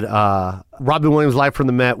 it had Robin Williams live from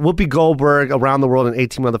the Met, Whoopi Goldberg Around the World in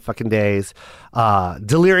 18 motherfucking days.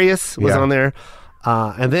 Delirious was on there,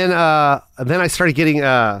 and then I started getting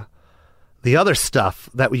the other stuff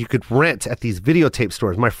that you could rent at these videotape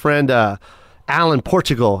stores. My friend Alan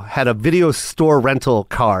Portugal had a video store rental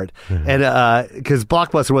card, and because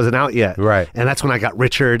Blockbuster wasn't out yet, right? And that's when I got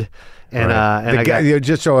Richard. And I got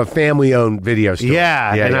just a family-owned video store.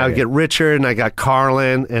 Yeah, and I would get Richard, and I got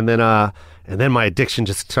Carlin, and then And then my addiction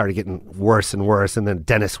just started getting worse and worse. And then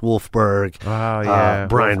Dennis Wolfberg, Brian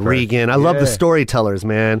Wolfberg. Regan. I love the storytellers,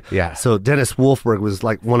 man. Yeah. So Dennis Wolfberg was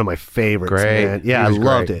like one of my favorites, Great. man. Yeah, I He was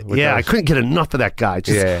loved great it. with Yeah, those. I couldn't get enough of that guy.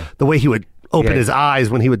 Just Yeah. the way he would open Yeah. his eyes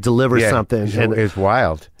when he would deliver something. And It's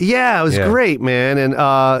wild. yeah, it was Yeah. great, man. And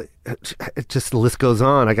it just the list goes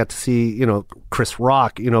on. I got to see, Chris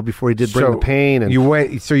Rock, before he did Bring the Pain, and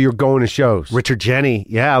you're going to shows. Richard Jenny.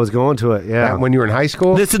 Yeah, I was going to it. Yeah. When you were in high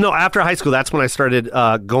school? After high school. That's when I started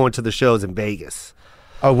going to the shows in Vegas.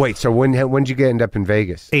 Oh, wait. So when did you end up in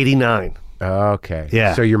Vegas? 89. Okay.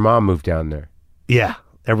 Yeah. So your mom moved down there. Yeah,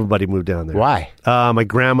 everybody moved down there. Why? My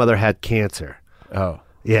grandmother had cancer. Oh.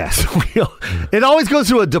 Yes, it always goes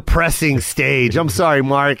through a depressing stage. I'm sorry,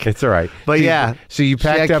 Mark. It's all right. But So yeah, you she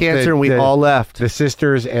packed had up cancer and we all left. the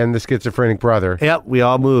sisters and the schizophrenic brother. Yep, we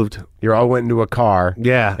all moved. You all went into a car.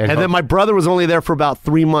 Yeah, and then my brother was only there for about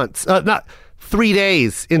 3 months. Not 3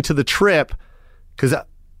 days into the trip, because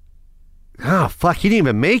fuck, he didn't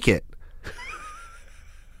even make it.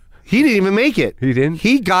 He didn't even make it. He didn't?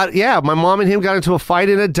 My mom and him got into a fight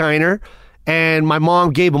in a diner, and my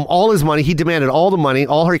mom gave him all his money. He demanded all the money,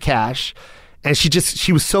 all her cash, and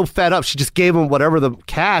she was so fed up. She just gave him whatever the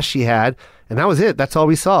cash she had, and that was it. That's all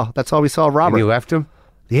we saw. That's all we saw of Robert. And you left him?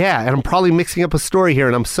 Yeah, and I'm probably mixing up a story here,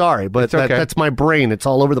 and I'm sorry, but It's okay. that's my brain. It's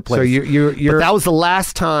all over the place. So you're But that was the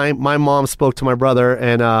last time my mom spoke to my brother,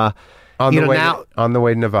 and on the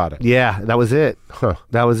way to Nevada. yeah, that was it. Huh.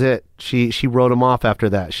 That was it. She wrote him off after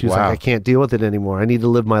that. She was Wow. like, I can't deal with it anymore. I need to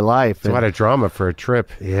live my life. It's a lot of drama for a trip.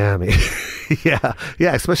 Yeah, man.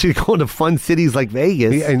 yeah, especially going to fun cities like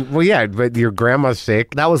Vegas. Yeah, but your grandma's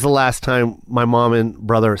sick. That was the last time my mom and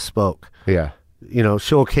brother spoke. Yeah.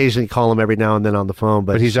 She'll occasionally call him every now and then on the phone,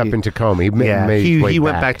 but He's up in Tacoma. He he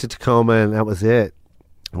went back to Tacoma, and that was it.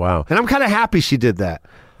 Wow. And I'm kind of happy she did that.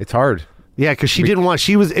 It's hard. Yeah, because she didn't want.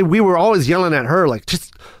 We were always yelling at her, like,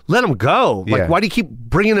 just let him go. Like, Yeah. why do you keep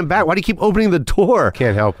bringing him back? Why do you keep opening the door?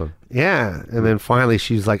 Can't help him. Yeah, and then finally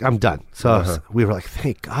she's like, I'm done. So we were like,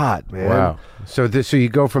 thank God, man. Wow. So you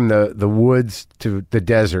go from the woods to the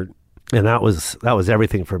desert. And that was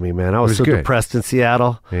everything for me, man. I was was so good. depressed in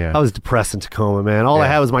Seattle. Yeah. I was depressed in Tacoma, man. All I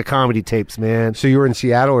Yeah. had was my comedy tapes, man. So you were in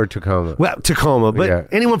Seattle or Tacoma? Well, Tacoma, but Yeah.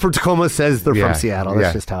 anyone from Tacoma says they're Yeah. from Seattle. That's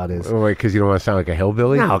Yeah. just how it is. Oh, wait, because you don't want to sound like a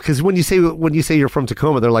hillbilly? No, because when you say you're from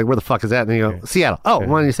Tacoma, they're like, where the fuck is that? And you go, Seattle. Oh,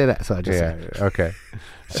 why don't you say that? So I just Yeah. said, Okay.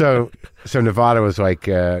 So Nevada was like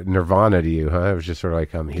Nirvana to you, huh? It was just sort of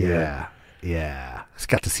like, I'm here. yeah. Just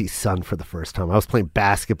got to see sun for the first time. I was playing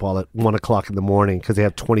basketball at 1 o'clock in the morning because they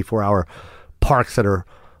have 24-hour parks that are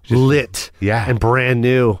lit and brand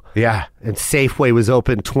new. Yeah. And Safeway was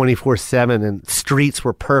open 24/7, and streets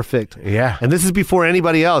were perfect. Yeah. And this is before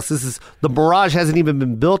anybody else. The Mirage hasn't even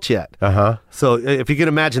been built yet. Uh-huh. So if you can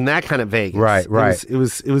imagine that kind of Vegas, Right. It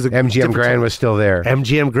was a MGM different Grand time. was still there.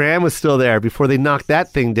 MGM Grand was still there before they knocked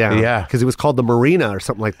that thing down. Yeah. because it was called the Marina or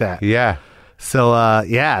something like that. Yeah. So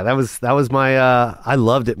that was my. I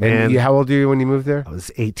loved it, man. And how old were you when you moved there? I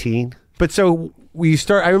was 18. But so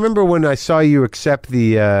I remember when I saw you accept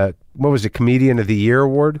the, what was it, Comedian of the Year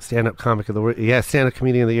award? Stand-up comic of the year. Yeah, stand-up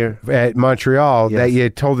comedian of the year. At Montreal, Yes. that you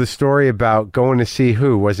had told the story about going to see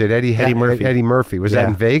who? Was it Eddie Murphy. Eddie Murphy. Was that Yeah.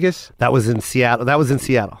 in Vegas? That was in Seattle.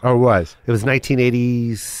 Oh, it was. It was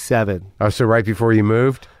 1987. Oh, so right before you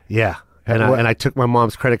moved? Yeah. And what- I took my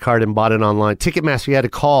mom's credit card and bought it online. Ticketmaster, you had to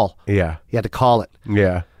call. Yeah. You had to call it.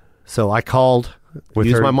 Yeah. So I called,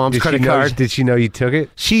 used her- my mom's did she credit know- card. Did she know you took it?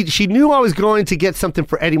 She knew I was going to get something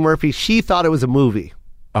for Eddie Murphy. She thought it was a movie.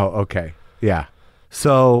 Oh, okay. Yeah.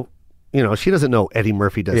 So, she doesn't know Eddie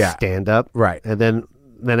Murphy does Yeah. stand-up. Right. And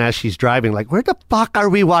then as she's driving, like, where the fuck are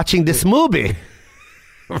we watching this movie?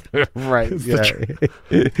 Right. Yeah.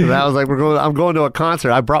 And I was like, I'm going to a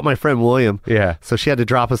concert. I brought my friend William. Yeah. So she had to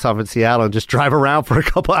drop us off in Seattle and just drive around for a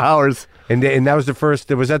couple hours. And that was the first.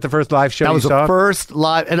 Was that the first live show That you was saw? the first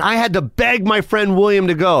live, and I had to beg my friend William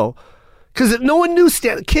to go because no one knew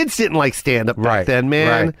kids didn't like stand-up back Right, then,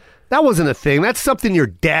 man. right. That wasn't a thing. That's something your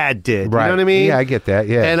dad did. Right. You know what I mean? Yeah, I get that.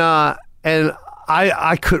 Yeah. And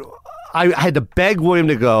I had to beg William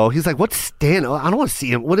to go. He's like, "What's stand-up? I don't want to see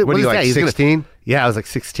him. What What are is you, that?" like He's gonna- 16? Yeah, I was like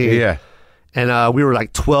 16. Yeah. And we were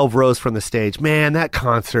like 12 rows from the stage. Man, that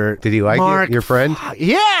concert. Did he like Mark, it? Your friend?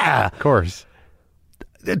 Yeah. Of course.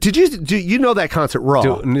 Do you know that concert raw?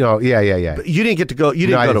 No. Yeah. You didn't get to go. You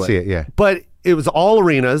No, didn't I go didn't to see it, yeah. But it was all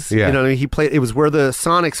arenas. Yeah. You know, he played. It was where the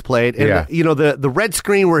Sonics played, and Yeah. the red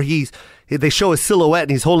screen where they show his silhouette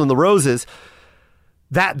and he's holding the roses.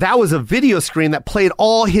 That was a video screen that played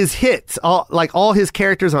all his hits, all his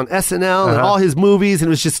characters on SNL and all his movies, and it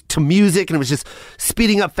was just to music, and it was just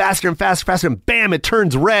speeding up faster and faster, and bam, it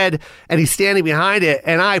turns red, and he's standing behind it,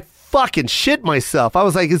 and I fucking shit myself. I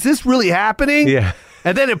was like, is this really happening? Yeah.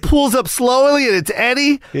 And then it pulls up slowly, and it's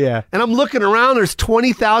Eddie. Yeah. And I'm looking around. There's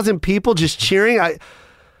 20,000 people just cheering.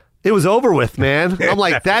 It was over with, man. I'm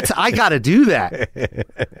like, I got to do that.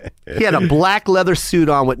 He had a black leather suit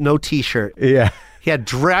on with no T-shirt. Yeah. He had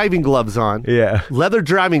driving gloves on. Yeah. Leather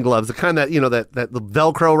driving gloves, the kind that, that the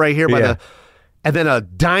Velcro right here by and then a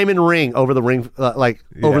diamond ring over the ring,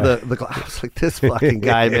 over the I was like, this fucking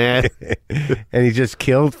guy, man. And he just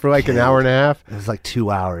killed for like an hour and a half? It was like 2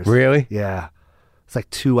 hours. Really? Yeah. It's like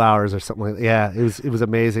 2 hours or something like that. Yeah, it was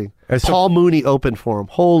amazing. So- Paul Mooney opened for him.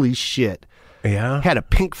 Holy shit. Yeah. Had a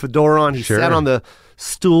pink fedora on. He sat on the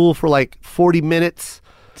stool for like 40 minutes.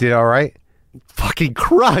 Did all right? Fucking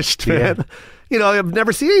crushed, man. I've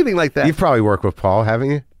never seen anything like that. You've probably worked with Paul, haven't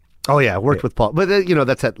you? Oh, yeah, I worked with Paul. But,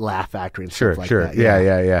 that's at Laugh Factory and stuff like that.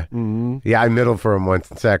 Yeah. Mm-hmm. Yeah, I middled for him once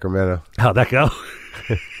in Sacramento. How'd that go?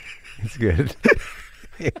 It's good.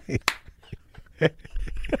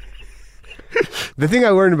 The thing I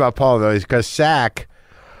learned about Paul, though, is because Sac,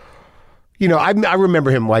 I remember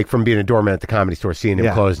him like from being a doorman at the Comedy Store, seeing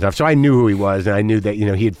him close enough. So I knew who he was, and I knew that,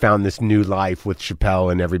 he had found this new life with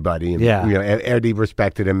Chappelle and everybody. And, Eddie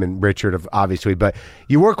respected him, and Richard, obviously. But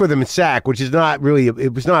you work with him in Sac, which is not really,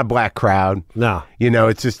 it was not a black crowd. No.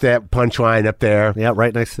 It's just that punchline up there. Yeah,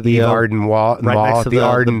 right next to the Arden wall. Right next to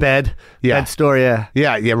the bed store, yeah.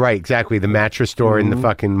 Yeah, right, exactly. The mattress store in the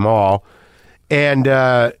fucking mall. And,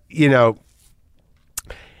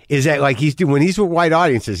 is that like when he's with white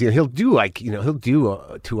audiences, he'll do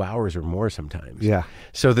 2 hours or more sometimes. Yeah.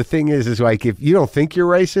 So the thing is like, if you don't think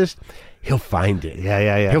you're racist, he'll find it.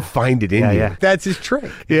 Yeah. He'll find it in you. Yeah. That's his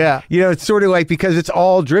trick. Yeah. It's sort of like, because it's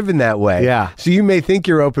all driven that way. Yeah. So you may think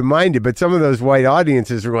you're open-minded, but some of those white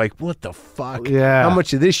audiences are like, what the fuck? Yeah. How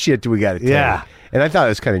much of this shit do we got to take? Yeah. And I thought it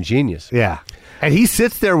was kind of genius. Yeah. And he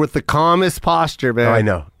sits there with the calmest posture, man. Oh, I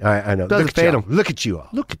know. I know. Doesn't fade him. Look at you all.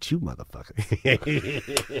 Look at you, motherfucker.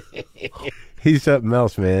 He's something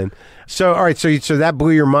else, man. So, all right, so that blew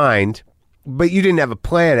your mind, but you didn't have a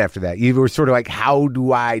plan after that. You were sort of like, how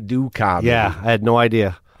do I do comedy? Yeah, I had no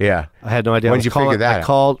idea. Yeah. I had no idea. When did you figure that out? I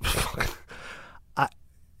called...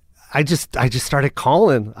 I just started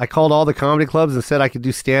calling. I called all the comedy clubs and said I could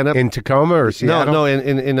do stand-up. In Tacoma or Seattle? No,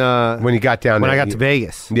 in when you got down there. When I got to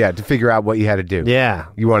Vegas. Yeah, to figure out what you had to do. Yeah.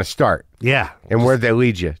 You want to start. Yeah. And where'd they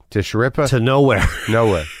lead you? To Sharippa? To nowhere.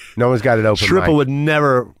 Nowhere. No one's got it open. Sharippa would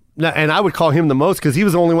never... And I would call him the most because he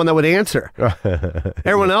was the only one that would answer.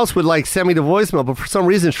 Everyone else would send me to voicemail, but for some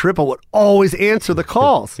reason, Sharippa would always answer the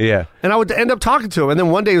calls. Yeah. And I would end up talking to him. And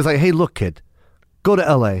then one day he was like, hey, look, kid, go to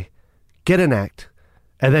L.A., get an act,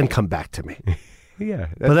 and then come back to me. Yeah.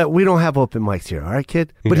 But we don't have open mics here, all right,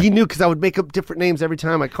 kid? But he knew because I would make up different names every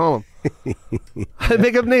time I call him. I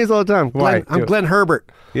make up names all the time. Why? I'm Glenn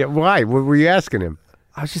Herbert. Yeah, why? What were you asking him?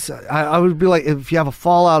 I was just, I would be like, if you have a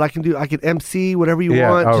fallout, I can MC, whatever you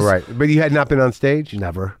want. Oh, right. But you had not been on stage?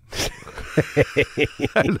 Never.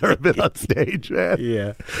 I've never been on stage, man.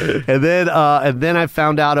 Yeah. And then I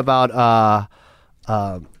found out about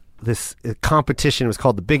this competition. It was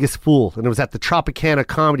called The Biggest Fool, and it was at the Tropicana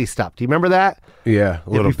Comedy Stop. Do you remember that? Yeah, a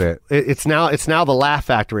little bit. It's now the Laugh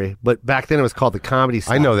Factory, but back then it was called the Comedy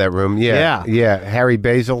Stop. I know that room. Yeah. Harry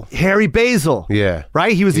Basil. Harry Basil. Yeah.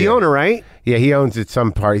 Right? He was the owner, right? Yeah, he owns it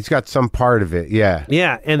some part. He's got some part of it. Yeah.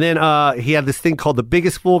 Yeah, and then he had this thing called the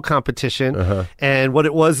Biggest Fool competition, and what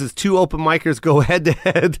it was is two open micers go head to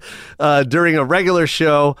head during a regular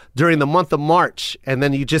show during the month of March, and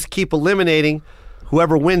then you just keep eliminating.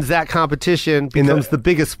 Whoever wins that competition becomes the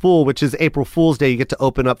Biggest Fool, which is April Fool's Day. You get to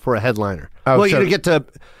open up for a headliner. Oh, well, so you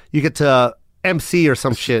get to MC or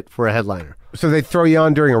some shit for a headliner. So they throw you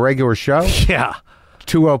on during a regular show? Yeah.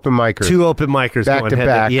 Two open micers. Back going to head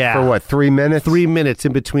back. Yeah. For what, 3 minutes? 3 minutes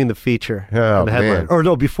in between the feature and the headliner. Man. Or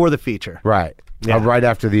no, before the feature. Right. Yeah. Right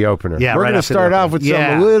after the opener. Yeah, We're right going to after start the off opener. with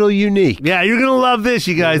something a little unique. Yeah, you're going to love this,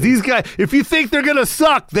 you guys. These guys, if you think they're going to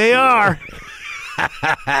suck, they are.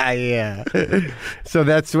 Yeah. So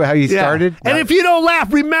that's how you started? And if you don't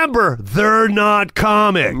laugh, remember, they're not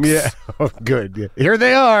comics. Yeah. Oh, good. Yeah. Here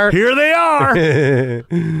they are. Here they are.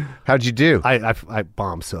 How'd you do? I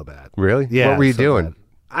bombed so bad. Really? Yeah. What were you so doing? bad.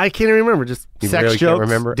 I can't even remember. Just You sex really jokes, can't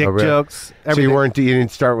remember? dick Oh, really? jokes. So you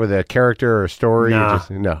didn't start with a character or a story? Nah.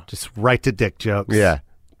 No. Just right to dick jokes. Yeah.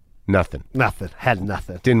 Nothing. Nothing. Had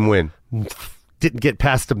nothing. Didn't win. Didn't get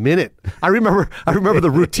past a minute. I remember the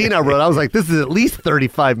routine I wrote. I was like, this is at least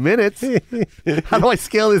 35 minutes. How do I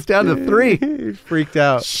scale this down to 3? You freaked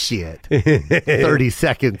out. Shit. 30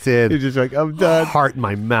 seconds in. You're just like, I'm done. Heart in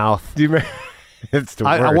my mouth. Do you remember? It's the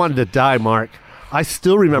worst. I wanted to die, Mark. I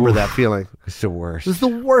still remember that feeling. It's the worst. It was the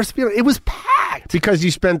worst feeling. It was packed. Because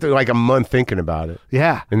you spent like a month thinking about it.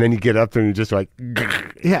 Yeah. And then you get up there and you're just like,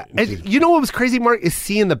 Yeah. And you know what was crazy, Mark, is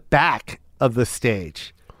seeing the back of the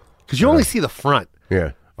stage. Because you only see the front.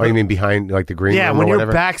 yeah. Oh, you mean behind like the green Yeah, room when or you're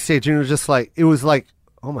whatever? backstage, and it was like,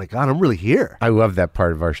 oh my God, I'm really here. I love that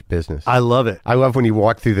part of our business. I love it. I love when you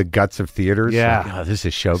walk through the guts of theaters. Yeah. Like, oh, this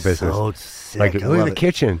is show business. So sick. Like, I look at love the it.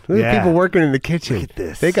 kitchen. Look at Yeah. people working in the kitchen. Look at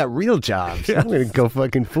this. They got real jobs. I'm going to go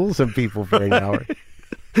fucking fool some people for an hour.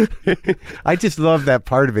 I just love that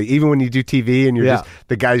part of it. Even when you do TV and you're Yeah. just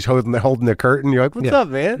the guy's holding the curtain, you're like, "What's up,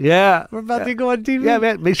 man? Yeah. We're about to go on TV." Yeah,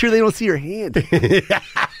 man. Make sure they don't see your hand.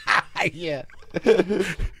 yeah.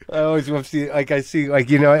 I always love see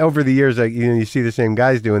over the years, like you see the same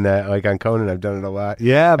guys doing that. Like on Conan, I've done it a lot.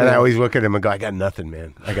 Yeah, and man. I always look at him and go, "I got nothing,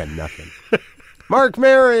 man. I got nothing." Mark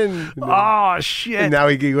Maron. Oh, shit. And now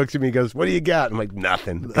he looks at me and goes, "What do you got?" I'm like,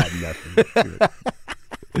 "Nothing. Got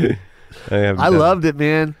nothing." I loved it,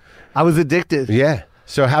 man. I was addicted. Yeah.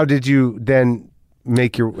 So how did you then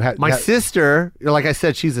make your My sister, like I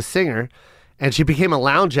said, she's a singer, and she became a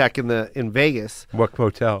lounge act in Vegas. what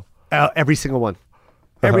hotel? Every single one.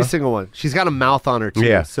 Every single one. She's got a mouth on her, too.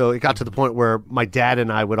 Yeah. So it got to the point where my dad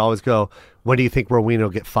and I would always go, when do you think Rowena will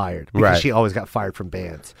get fired? Because Right. she always got fired from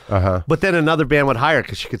bands. Uh-huh. But then another band would hire her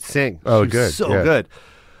because she could sing. Oh, She was good. So Yeah. good.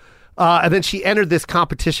 And then she entered this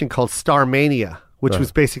competition called Starmania, which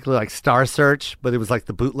was basically like Star Search, but it was like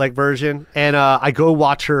the bootleg version. And I go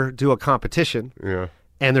watch her do a competition, Yeah.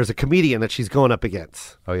 and there's a comedian that she's going up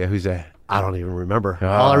against. Oh yeah. Who's that? I don't even remember.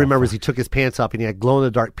 All I remember is he took his pants off and he had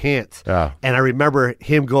glow-in-the-dark pants. Oh. And I remember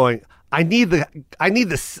him going, I need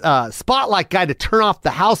the spotlight guy to turn off the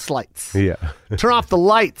house lights. Yeah. Turn off the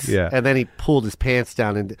lights. Yeah. And then he pulled his pants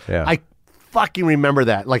down. And Yeah. I fucking remember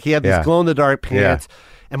that. Like he had these Yeah. glow-in-the-dark pants.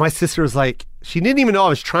 And my sister was like, she didn't even know I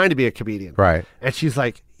was trying to be a comedian. Right. And she's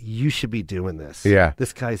like, you should be doing this. Yeah.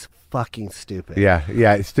 This guy's fucking stupid. Yeah.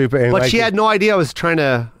 Yeah. It's stupid. And But like she had no idea I was trying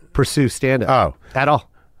to pursue stand-up. Oh. At all.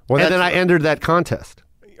 Well, and that's- then I entered that contest.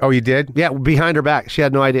 Oh, you did? Yeah, behind her back. She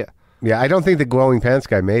had no idea. Yeah. I don't think the glowing pants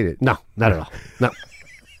guy made it. No, not at all. No.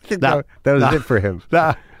 that was it for him.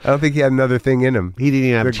 Nah. I don't think he had another thing in him. He didn't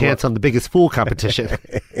even have a The chance on the Biggest Fool competition.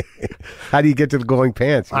 How do you get to the glowing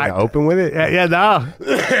pants? You gotta open with it? yeah, no.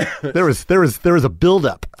 there was a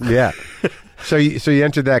buildup. Yeah. So you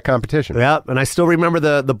entered that competition. Yeah, and I still remember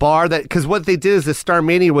the bar that, because what they did is the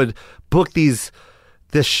Starmania would book this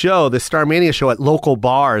Starmania show at local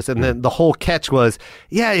bars, and then the whole catch was,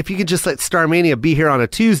 yeah, if you could just let Starmania be here on a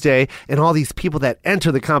Tuesday, and all these people that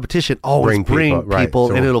enter the competition always bring Right. people,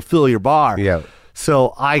 So- and it'll fill your bar. Yeah.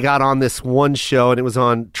 So I got on this one show, and it was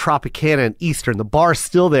on Tropicana and Eastern. The bar's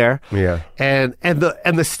still there. Yeah. And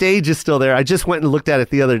the stage is still there. I just went and looked at it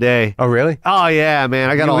the other day. Oh, really? Oh yeah, man.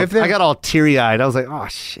 I live there? got all teary eyed. I was like, oh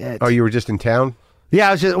shit. Oh, you were just in town?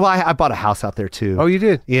 Yeah, I bought a house out there too. Oh, you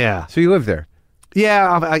did? Yeah. So you live there?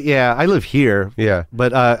 Yeah, I live here. Yeah.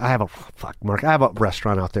 But I have Mark. I have a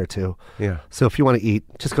restaurant out there too. Yeah. So if you want to eat,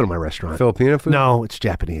 just go to my restaurant. Filipino food? No, it's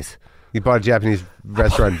Japanese. You bought a Japanese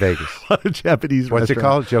restaurant in Vegas. Japanese What's it restaurant.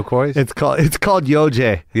 called? Joe Coy's? It's called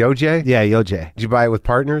Yoje. The OJ? Yeah, Yoje. Did you buy it with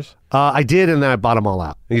partners? I did, and then I bought them all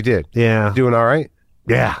out. You did? Yeah. Doing all right?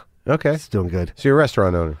 Yeah. Okay. It's doing good. So you're a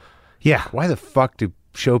restaurant owner. Yeah. Why the fuck do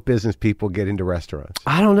show business people get into restaurants?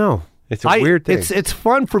 I don't know. It's a weird thing. It's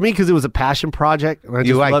fun for me because it was a passion project, and I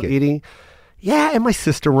just like love it? eating. Yeah, and my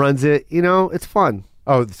sister runs it. You know, it's fun.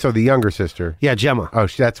 Oh, so the younger sister. Yeah, Gemma. Oh,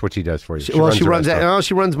 that's what she does for you. She the runs that. restaurant. Oh,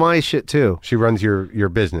 she runs my shit too. She runs your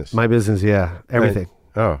business. My business, yeah, everything,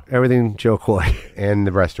 Oh, everything. Joe Coy and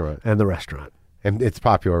the restaurant. and the restaurant. And it's a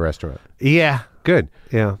popular restaurant. Yeah, Good.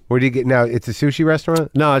 yeah. Where do you get now? It's a sushi restaurant?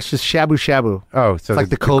 No, it's just shabu shabu. Oh, so It's like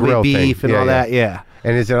the Kobe grill beef thing. and all that. Yeah,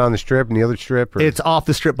 And is it on the strip and the other strip? Or? it's off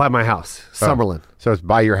the strip by my house, Summerlin. So it's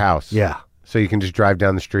by your house. Yeah. So you can just drive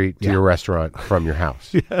down the street to Yeah. your restaurant from your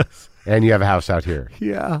house. Yes. And you have a house out here.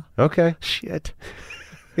 Yeah. Okay. Shit.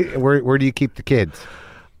 Where do you keep the kids?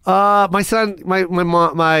 My son, my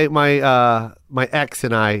mom, my ex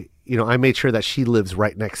and I, I made sure that she lives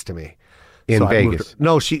right next to me. In So I moved Vegas? her-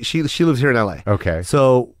 no, she lives here in LA. Okay.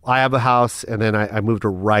 So I have a house, and then I moved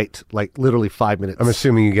her right, like literally 5 minutes. I'm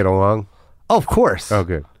assuming you get along? Oh, of course. Oh,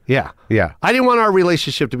 good. Yeah. Yeah. I didn't want our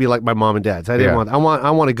relationship to be like my mom and dad's. I didn't Yeah. want. I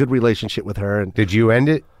want a good relationship with her, and Did you end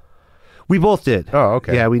it? we both did. Oh,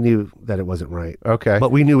 okay. Yeah, we knew that it wasn't right. Okay.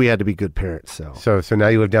 But we knew we had to be good parents. So So now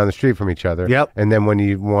you live down the street from each other. Yep. And then when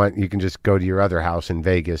you want, you can just go to your other house in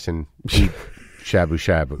Vegas and eat shabu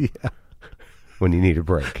shabu. when you need a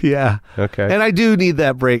break. Yeah. Okay. And I do need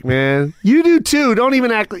that break, man. You do too. Don't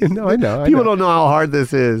even act like... No, I know. People don't know how hard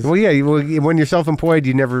this is. Well, yeah. When you're self-employed,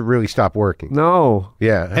 you never really stop working. No.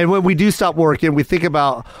 Yeah. And when we do stop working, we think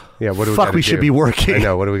about, Yeah. What do we fuck, gotta we do? should be working. I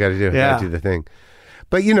know. What do we got to do? Yeah. Gotta do the thing.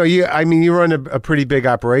 But you run a pretty big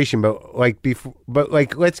operation. But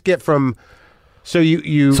let's get from. So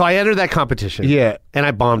you. So I entered that competition. Yeah. And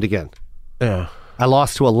I bombed again. Yeah. I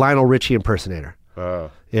lost to a Lionel Richie impersonator.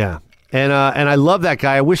 Oh. Yeah. And I love that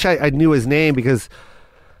guy. I wish I knew his name because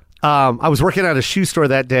I was working at a shoe store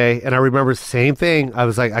that day, and I remember the same thing. I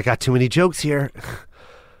was like, I got too many jokes here.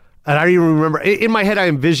 And I even remember, in my head, I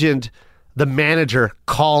envisioned the manager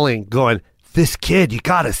calling, going, this kid, you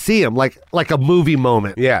got to see him, like a movie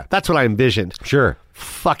moment. Yeah. That's what I envisioned. Sure.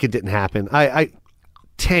 Fuck, it didn't happen. I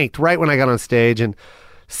tanked right when I got on stage and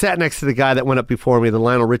sat next to the guy that went up before me, the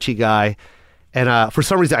Lionel Richie guy. And for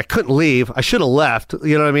some reason, I couldn't leave. I should have left.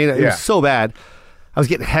 You know what I mean? It was so bad. I was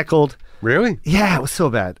getting heckled. Really? Yeah, it was so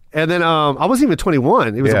bad. And then I wasn't even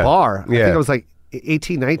 21. It was a bar. I Yeah. think I was like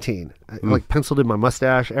 18, 19. I like penciled in my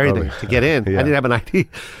mustache, everything to get in. Yeah. I didn't have an ID.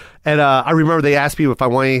 And I remember they asked me if I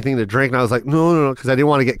wanted anything to drink, and I was like, no, because I didn't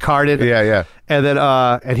want to get carded. Yeah, yeah. And then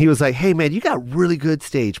and he was like, hey, man, you got really good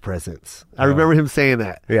stage presence. I remember him saying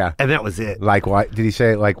that. Yeah. And that was it. Like what? Did he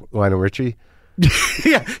say it like Lionel Richie?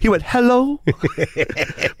 Yeah, he went hello,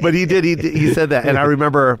 but he did. He said that, and I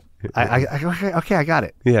remember. Okay, I got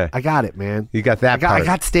it. Yeah. I got it, man. You got that I part.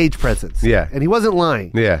 got stage presence. Yeah. and he wasn't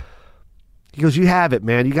lying. Yeah. He goes, you have it,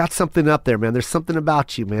 man. You got something up there, man. There's something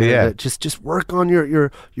about you, man. Yeah. Just work on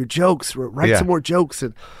your jokes. Write Yeah. some more jokes.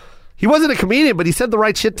 And he wasn't a comedian, but he said the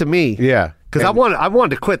right shit to me. Yeah. Because I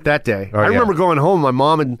wanted to quit that day. Oh, I yeah. remember going home. My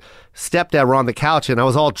mom and stepdad were on the couch, and I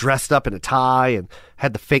was all dressed up in a tie and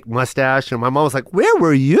had the fake mustache. And my mom was like, "Where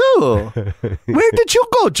were you? Where did you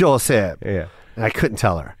go, Joseph?" Yeah. And I couldn't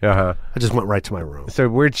tell her. Uh-huh. I just went right to my room. So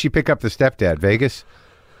where'd she pick up the stepdad? Vegas?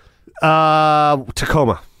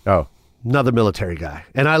 Tacoma. Oh. Another military guy.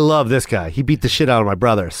 And I love this guy. He beat the shit out of my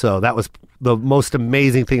brother. So that was the most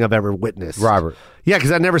amazing thing I've ever witnessed. Robert. Yeah,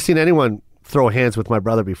 because I'd never seen anyone throw hands with my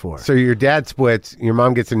brother before. So your dad splits, your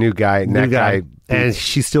mom gets a new guy, and that guy and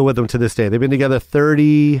she's still with him to this day. They've been together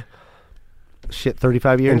 35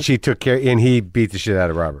 years. and she took care, and he beat the shit out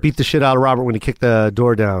of Robert. Beat the shit out of Robert when he kicked the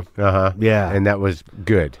door down. Uh-huh. Yeah. And that was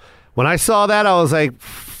good. When I saw that, I was like,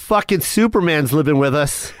 fucking Superman's living with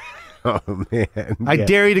us. Oh, man. I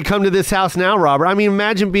dare you to come to this house now, Robert. I mean,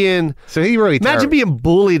 imagine being being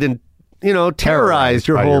bullied and, terrorized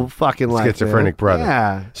your by whole your fucking life. schizophrenic man. brother.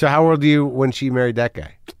 Yeah. So how old were you when she married that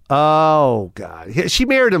guy? Oh, God. She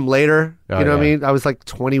married him later. Oh, you know what I yeah. mean? I was like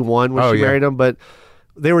 21 when Oh, she yeah. married him, but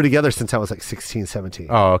they were together since I was like 16, 17.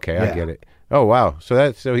 Oh, okay. I Yeah. get it. Oh, wow.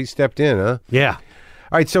 So he stepped in, huh? Yeah.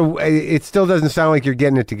 All right. So it still doesn't sound like you're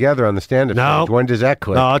getting it together on the stand-up No. stage. When does that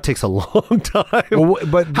click? No, it takes a long time. Well,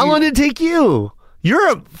 but How long did it take you?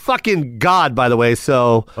 You're a fucking god, by the way.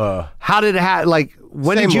 So how did it happen? Like,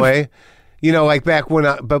 when Same did you? way. Like back when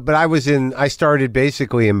I started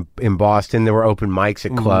basically in Boston. There were open mics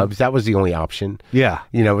at clubs. That was the only option. Yeah.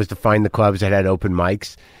 Was to find the clubs that had open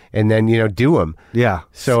mics and then, do them. Yeah.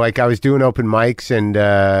 So I was doing open mics and,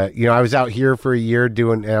 I was out here for a year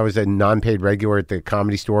and I was a non-paid regular at the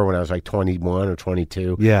Comedy Store when I was like 21 or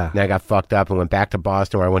 22. Yeah. And I got fucked up and went back to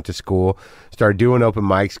Boston where I went to school, started doing open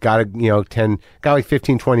mics, got like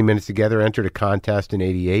 15, 20 minutes together, entered a contest in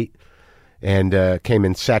 88. And came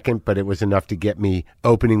in second, but it was enough to get me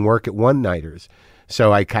opening work at one-nighters.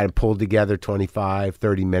 So I kind of pulled together 25,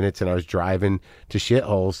 30 minutes, and I was driving to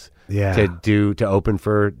shitholes to open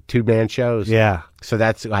for two-man shows. Yeah. So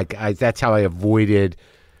that's that's how I avoided.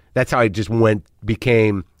 That's how I just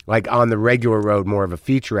became like on the regular road more of a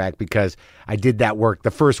feature act because I did that work. The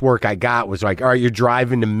first work I got was like, all right, you're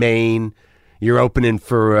driving to Maine, you're opening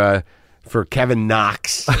for Kevin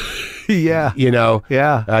Knox. Yeah.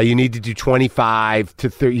 Yeah. You need to do 25 to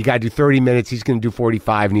 30. You got to do 30 minutes. He's going to do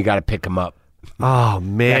 45, and you got to pick him up. Oh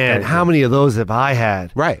man, kind of how many of those have I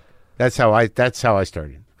had? Right. That's how I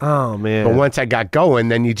started. Oh man. But once I got going,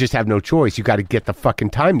 then you just have no choice. You got to get the fucking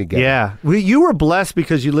time together. Yeah. You were blessed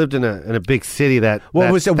because you lived in a big city that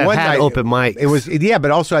It was a that one had night open mics. It was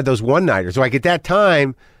but also had those one nighters. Like at that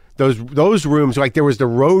time, those rooms, like there was the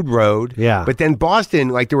Road. Yeah. But then Boston,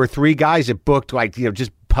 like there were 3 guys that booked like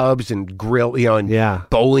just pubs and grill, and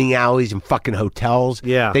bowling alleys and fucking hotels.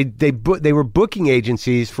 Yeah. They were booking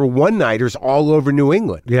agencies for one nighters all over New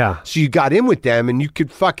England. Yeah. So you got in with them and you could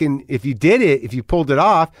fucking, if you pulled it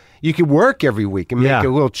off, you could work every week and make a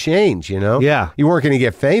little change, Yeah. You weren't going to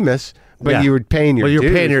get famous, but you were paying your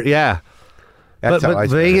dues. Yeah. That's how I But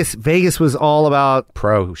spent it. Vegas was all about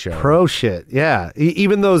Pro show. pro shit. Yeah,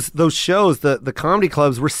 even those shows, the comedy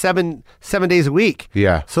clubs were 7 days a week.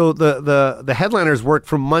 Yeah. So the headliners worked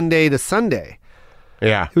from Monday to Sunday.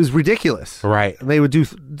 Yeah. It was ridiculous. Right. And they would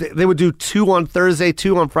do 2 on Thursday,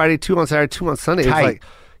 2 on Friday, 2 on Saturday, 2 on Sunday. It was Tight. like,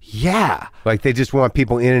 yeah, Like they just want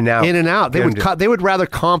people in and out. in and out. They Get would 'em to- they would rather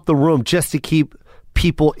comp the room just to keep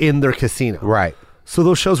people in their casino. Right. So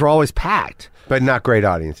those shows were always packed. But not great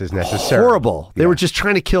audiences necessarily. Horrible. They were just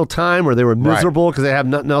trying to kill time, or they were miserable because they have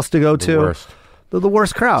nothing else to go to. worst. They're the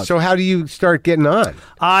worst crowd. So how do you start getting on?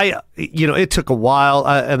 It took a while,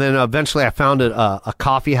 and then eventually I found a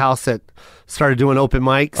coffee house that started doing open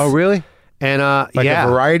mics. Oh, really? And Like yeah, a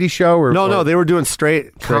variety show? Or no, they were doing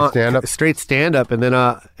straight stand-up? straight stand up, and then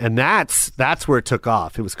and that's where it took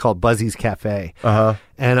off. It was called Buzzy's Cafe,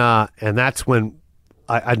 and that's when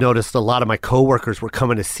I noticed a lot of my coworkers were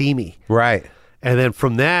coming to see me, Right. and then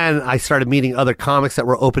from then I started meeting other comics that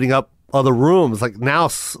were opening up other rooms. Like now,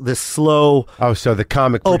 this slow Oh, so the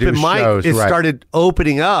comic open produced mic shows. it right. started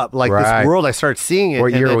opening up, like Right. this world. I started seeing it. What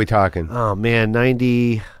and year then- are we talking? Oh man,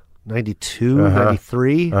 90, 92,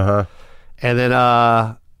 93. And then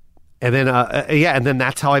and then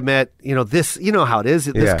that's how I met, this, how it is.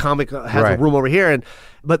 This Yeah. comic has Right. a room over here,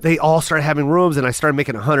 but they all started having rooms, and I started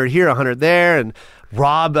making 100 here, 100 there. And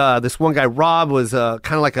Rob, this one guy, Rob, was kind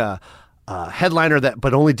of like a headliner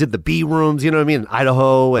but only did the B rooms, you know what I mean, in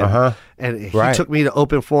Idaho, and he Right. took me to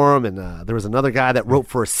open for him. And there was another guy that wrote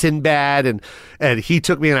for Sinbad, and he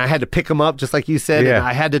took me, and I had to pick him up, just like you said, Yeah. and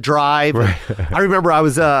I had to drive. And I remember it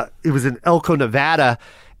was in Elko, Nevada,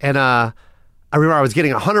 and I remember I was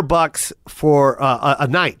getting $100 for a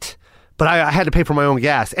night, but I had to pay for my own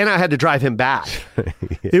gas, and I had to drive him back.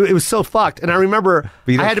 It was so fucked. And I remember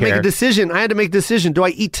But you I don't had to make care. a decision. I had to make a decision. Do I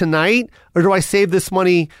eat tonight, or do I save this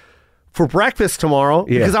money for breakfast tomorrow?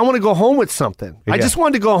 Yeah. Because I want to go home with something. I Yeah. just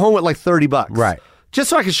wanted to go home with like $30. Right. Just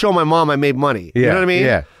so I could show my mom I made money. You Yeah, know what I mean?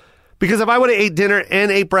 yeah. Because if I would have ate dinner and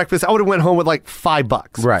ate breakfast, I would have went home with like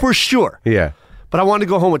 $5. Right. For sure. Yeah. But I wanted to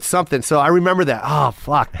go home with something, so I remember that. Oh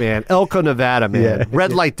fuck, man! Elko, Nevada, man. Yeah.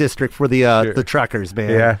 Red light district for the truckers, man.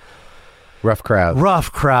 Yeah. Rough crowd.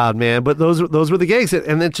 Rough crowd, man. But those were the gigs,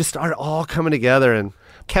 and it just started all coming together. And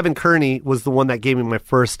Kevin Kearney was the one that gave me my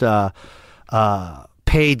first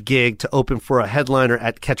paid gig to open for a headliner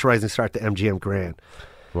at Catch a Rising Star at the MGM Grand,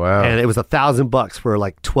 Wow. and it was $1,000 for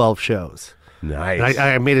like 12 shows. Nice. And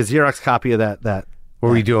I made a Xerox copy of that. What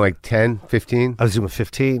were you doing, like 10, 15? I was doing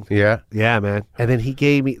 15. Yeah. Yeah, man. And then he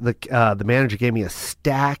gave me the manager gave me a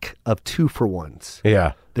stack of 2-for-1s.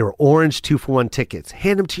 Yeah. They were orange 2-for-1 tickets.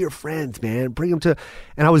 Hand them to your friends, man. Bring them to.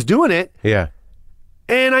 And I was doing it, Yeah.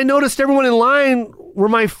 and I noticed everyone in line were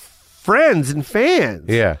my friends and fans.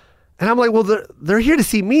 Yeah. And I'm like, well, they're here to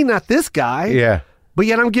see me, not this guy. Yeah. But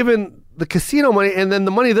yet I'm giving the casino money, and then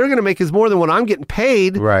the money they're going to make is more than what I'm getting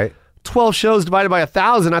paid. Right. 12 shows divided by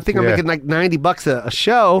 1,000. I think I'm Yeah. making like $90 a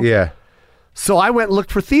show. Yeah. So I went and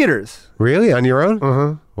looked for theaters. Really? On your own?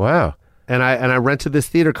 Uh-huh. Wow. And I rented this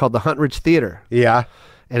theater called the Hunt Ridge Theater. Yeah.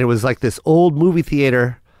 And it was like this old movie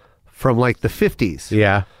theater from like the 50s.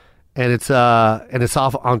 Yeah. And it's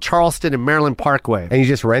off on Charleston and Maryland Parkway. And you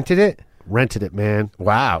just rented it? Rented it, man.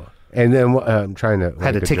 Wow. And then I'm trying to. I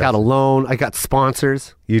had to take out a loan. I got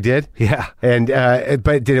sponsors. You did? Yeah. And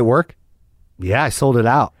but did it work? Yeah, I sold it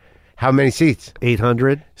out. How many seats?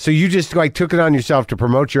 800. So you just like took it on yourself to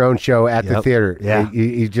promote your own show at the Yep. theater. Yeah.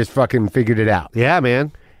 You just fucking figured it out. Yeah,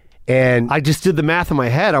 man. And I just did the math in my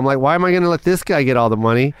head. I'm like, why am I going to let this guy get all the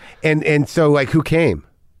money? and so like who came?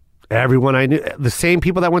 Everyone I knew, the same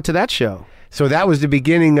people that went to that show. So that was the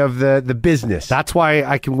beginning of the business. That's why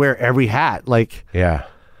I can wear every hat. Like, yeah.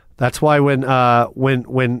 that's why when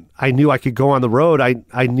I knew I could go on the road,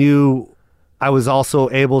 I knew I was also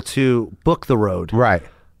able to book the road. Right.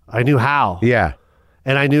 I knew how. Yeah.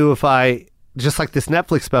 And I knew if I, just like this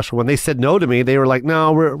Netflix special, when they said no to me, they were like,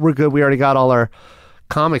 no, we're good. We already got all our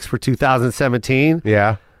comics for 2017.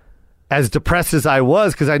 Yeah. As depressed as I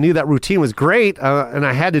was, because I knew that routine was great, and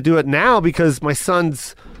I had to do it now because my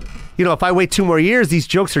son's, if I wait 2 more years, these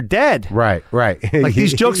jokes are dead. Right. Right. Like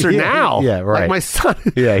these jokes are now. Yeah. Right. Like my son.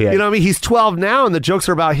 Yeah, yeah. You know what I mean? He's 12 now, and the jokes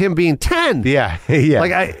are about him being 10. Yeah. Yeah.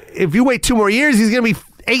 Like if you wait 2 more years, he's gonna be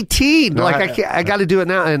 18. No, I got to do it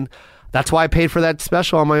now, and that's why I paid for that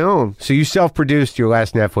special on my own. So you self-produced your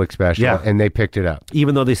last Netflix special, Yeah. and they picked it up.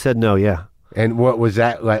 Even though they said no, yeah. And what was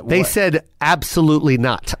that like? They said absolutely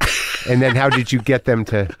not. And then how did you get them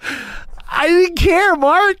to? I didn't care,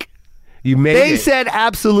 Mark. You made They it. said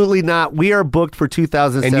absolutely not. We are booked for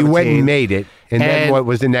 2017. And you went and made it. And then And what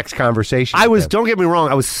was the next conversation? I with was. them? Don't get me wrong.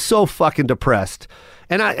 I was so fucking depressed,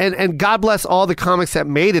 and God bless all the comics that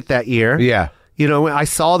made it that year. Yeah. You know, I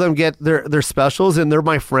saw them get their specials, and they're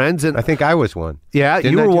my friends. And I think I was one. yeah,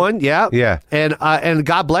 Didn't you I were do- one. Yeah, Yeah. And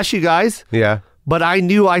God bless you guys. Yeah. But I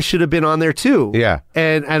knew I should have been on there too. Yeah.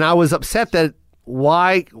 And I was upset that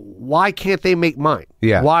why can't they make mine?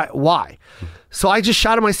 Yeah. Why? So I just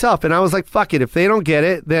shot it myself, and I was like, fuck it. If they don't get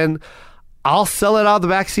it, then I'll sell it out of the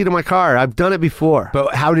backseat of my car. I've done it before.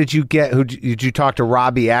 But how did you get? Did you talk to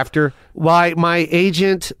Robbie after? Why my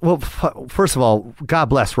agent? Well, first of all, God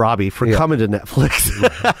bless Robbie for coming to Netflix,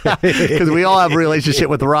 because we all have a relationship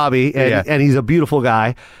with Robbie, and he's a beautiful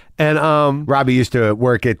guy. And Robbie used to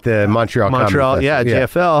work at the Montreal, Comedy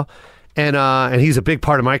JFL, and he's a big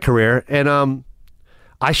part of my career. And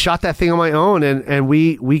I shot that thing on my own, and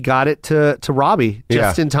we got it to Robbie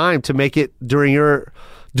just in time to make it during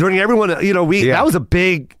everyone. You know, that was a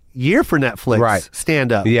big year for Netflix, Right.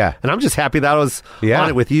 stand up. Yeah. And I'm just happy that I was Yeah. on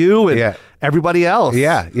it with you and Yeah. everybody else.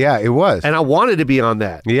 Yeah, it was. And I wanted to be on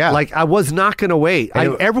that. Yeah. Like I was not going to wait.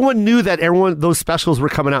 Everyone knew that those specials were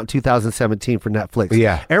coming out in 2017 for Netflix.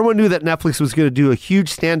 Yeah. Everyone knew that Netflix was going to do a huge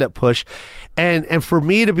stand-up push. And for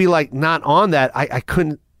me to be like not on that, I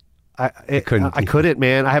couldn't. I couldn't,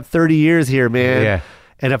 man. I have 30 years here, man. Yeah.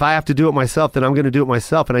 And if I have to do it myself, then I'm going to do it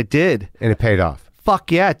myself. And I did. And it paid off.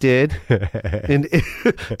 Fuck yeah, it did. And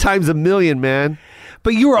times a million, man.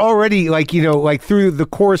 But you were already like, you know, like through the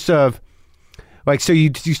course of like, so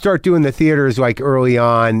you start doing the theaters like early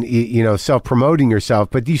on, you know, self-promoting yourself,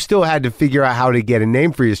 but you still had to figure out how to get a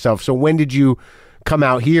name for yourself. So when did you come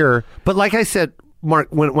out here? But like I said, Mark,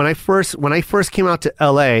 when I first came out to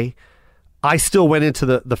LA, I still went into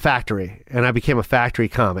the factory, and I became a factory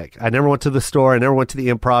comic. I never went to the store. I never went to the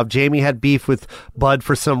Improv. Jamie had beef with Bud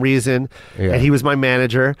for some reason, and he was my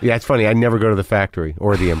manager. Yeah, it's funny. I never go to the factory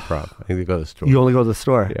or the Improv. I think I go to the store. You only go to the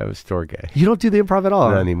store. Yeah, I'm a store guy. You don't do the Improv at all?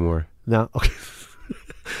 Not anymore. No? Okay.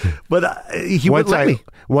 But he wouldn't let me.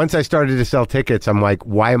 Once I started to sell tickets, I'm like,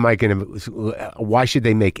 why should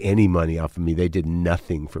they make any money off of me? They did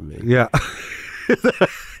nothing for me. Yeah.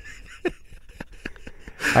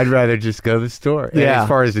 I'd rather just go to the store. And Yeah. as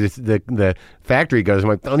far as the factory goes, I'm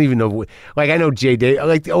like, I don't even know. Like, I know Jay Day.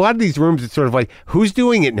 Like, a lot of these rooms, it's sort of like, who's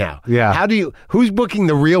doing it now? Yeah. Who's booking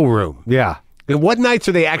the real room? Yeah. And what nights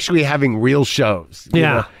are they actually having real shows? You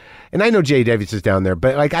Yeah. know? And I know Jay Davis is down there,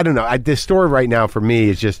 but like, I don't know. The store right now for me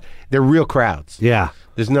is just, they're real crowds. Yeah.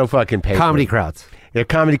 There's no fucking paper. Comedy crowds. Yeah,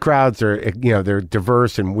 comedy crowds are, you know, they're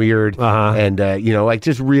diverse and weird, and you know, like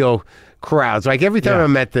just real crowds. Like every time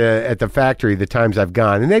I'm at the factory, the times I've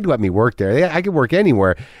gone, and they'd let me work there. I could work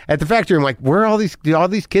anywhere. At the factory, I'm like, where are all these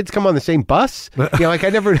kids come on the same bus? You know, like I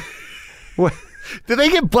never. What? Did they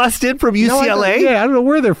get bussed in from No, UCLA? I don't know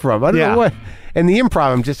where they're from. I don't Yeah. know what. And the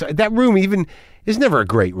Improv, I'm just that room even is never a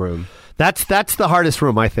great room. That's the hardest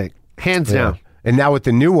room, I think, hands down. And now with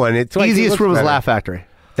the new one, it's like, Easiest room is better. Laugh Factory.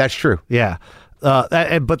 That's true. Yeah. But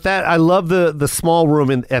I love the small room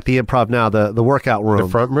at the Improv now, the workout room. The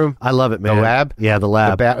front room? I love it, man. The lab? Yeah, the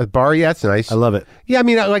lab. The bar, yeah, it's nice. I love it. Yeah, I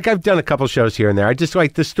mean, like I've done a couple shows here and there. I just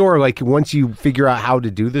like the store. Like once you figure out how to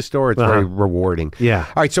do the store, it's very rewarding. Yeah.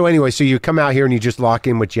 All right. So anyway, so you come out here and you just lock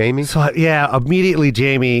in with Jamie. So yeah, immediately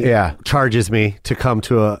Jamie charges me to come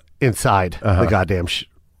to inside the goddamn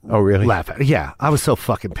Oh, really? Laugh Factory. Yeah, I was so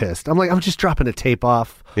fucking pissed. I'm like, I'm just dropping a tape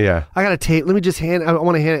off. Yeah. I got a tape. Let me just I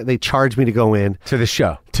want to hand it. They charge me to go in To the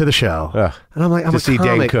show. to the show, Ugh. and I'm like, I'm To a see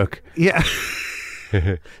comic. Dan Cook. Yeah.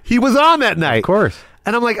 He was on that night. Of course.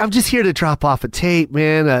 And I'm like, I'm just here to drop off a tape,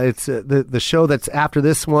 man. It's the show that's after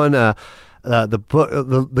this one. The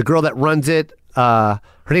girl that runs it, her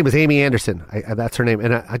name is Amy Anderson. That's her name.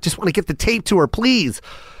 And I just want to get the tape to her, please.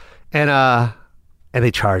 And they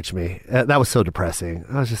charged me. That was so depressing.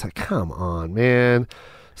 I was just like, come on, man.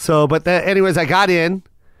 So, but anyways, I got in,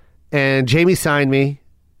 and Jamie signed me,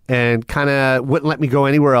 and kind of wouldn't let me go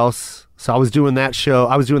anywhere else. So I was doing that show.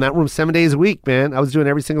 I was doing that room 7 days a week, man. I was doing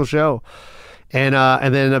every single show. And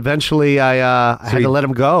then eventually I had to let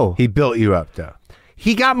him go. He built you up, though.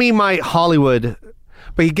 He got me my Hollywood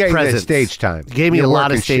But he gave you that presence. stage time. He gave me You're a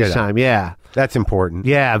lot of working shit stage out. time. Yeah. That's important.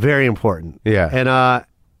 Yeah, very important. Yeah.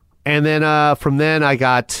 And then from then I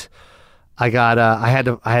had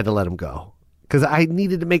to let him go. Because I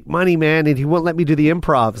needed to make money, man, and he wouldn't let me do the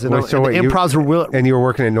improvs. And, Wait, so and wait, the improvs were And you were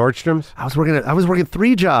working at Nordstrom's? I was working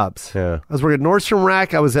 3 jobs. Yeah. I was working at Nordstrom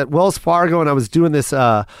Rack. I was at Wells Fargo, and I was doing this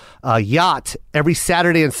yacht every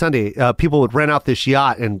Saturday and Sunday. People would rent out this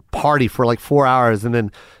yacht and party for like 4 hours, and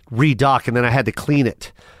then redock, and then I had to clean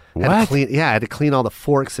it. I had to clean all the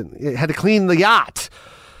forks and had to clean the yacht.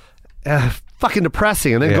 Fucking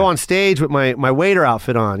depressing. And then go on stage with my waiter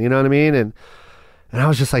outfit on. You know what I mean? And And I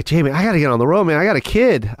was just like, Jamie, I got to get on the road, man. I got a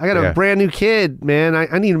kid. I got a brand new kid, man.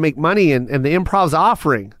 I need to make money, and the Improv's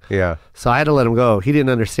offering. Yeah. So I had to let him go. He didn't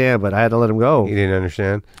understand, but I had to let him go. He didn't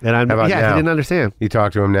understand? And How about now? he didn't understand. You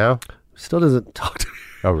talk to him now? Still doesn't talk to me.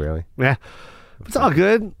 Oh, really? Yeah. It's all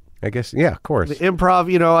good. I guess, yeah, of course. The Improv,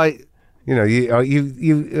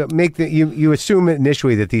 You assume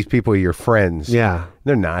initially that these people are your friends. Yeah.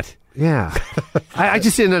 They're not. Yeah. I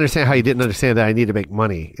just didn't understand how you didn't understand that I need to make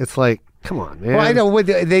money. It's like, come on, man. Well, I know. I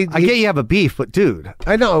get you have a beef, but dude.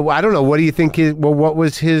 I know. I don't know. What do you think? What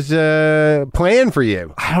was his plan for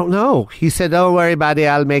you? I don't know. He said, don't worry about it.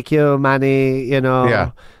 I'll make you money,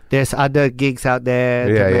 Yeah. There's other gigs out there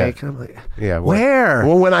to make. I'm like, where?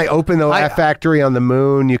 Well, when I open the Laugh Factory on the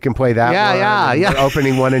Moon, you can play that one. Yeah. We're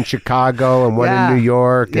opening one in Chicago and one in New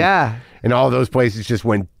York. And all those places just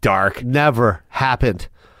went dark. Never happened.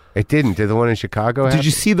 It didn't. Did the one in Chicago happen? Did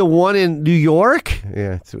you see the one in New York?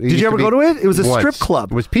 Yeah. Did you ever go to it? It was a strip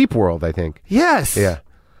club. It was Peep World, I think. Yes. Yeah.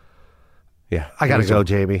 Yeah. I got to go,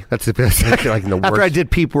 Jamie. That's the best. Like the After I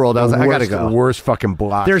did Peep World, I was like, I got to go. The worst fucking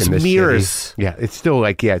block There's in this mirrors. City. Yeah. It's still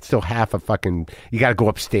it's still half a fucking, you got to go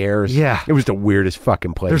upstairs. Yeah. It was the weirdest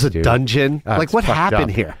fucking place, There's a dude. dungeon. It's what fucked happened up.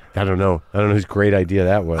 here? I don't know. I don't know whose great idea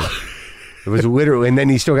that was. It was literally, and then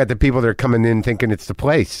you still got the people that are coming in thinking it's the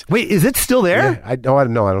place. Wait, is it still there? Yeah, I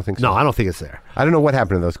don't know. I don't think so. No, I don't think it's there. I don't know what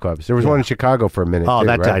happened to those clubs. There was one in Chicago for a minute. Oh, too,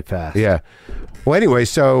 that right? died fast. Yeah. Well, anyway,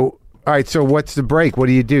 all right. So what's the break? What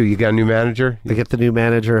do? You got a new manager? I get the new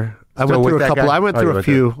manager. I Still went through with a that couple. guy? I went Oh, through you a went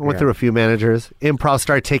few. through- I went through a few managers. Improv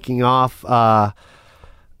started taking off, and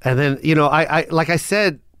then I like I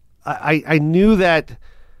said, I knew that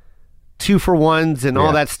 2-for-1s and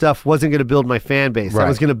all that stuff wasn't going to build my fan base. Right. That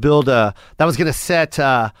was going to build that was going to set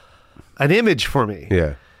an image for me.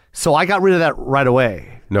 Yeah. So I got rid of that right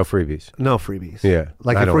away. No freebies. No freebies. Yeah.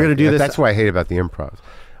 Like I if don't we're going like to do it. this, That's what I hate about the improv.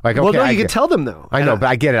 Like, well, okay, no, I you can get- tell them though. I know, but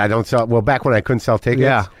I get it. I don't sell. Well, back when I couldn't sell tickets,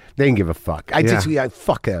 Yeah. they didn't give a fuck.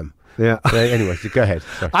 Fuck them. Yeah. Anyways, go ahead.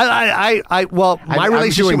 Sorry. Well, my I'm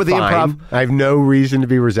relationship doing with the fine. improv. I have no reason to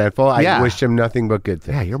be resentful. I Yeah. wish him nothing but good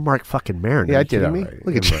things. Yeah, you're Mark fucking Maron. Yeah, Are I you did kidding all me? right.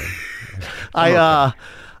 Look at I'm you. all right.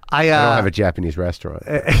 I I don't have a Japanese restaurant.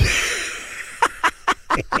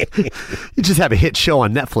 You just have a hit show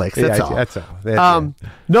on Netflix. That's all. That's all. That's it.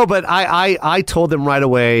 No, but I told them right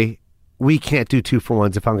away, we can't do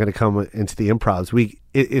 2-for-1s if I'm going to come into the improvs.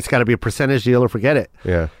 It's got to be a percentage deal or forget it.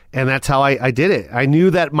 Yeah. And that's how I did it. I knew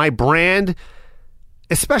that my brand,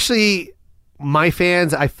 especially my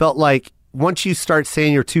fans, I felt like once you start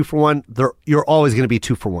saying you're 2-for-1, you're always going to be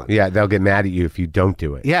 2-for-1. Yeah, they'll get mad at you if you don't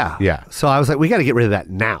do it. Yeah. Yeah. So I was like, we got to get rid of that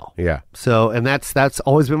now. Yeah. So, and that's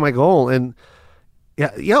always been my goal. And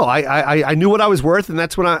yeah, I knew what I was worth, and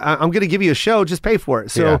that's when I'm going to give you a show, just pay for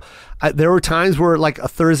it. So there were times where like a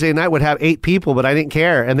Thursday night would have 8 people, but I didn't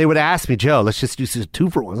care. And they would ask me, Joe, let's just do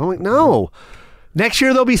 2-for-1s. I'm like, no. Next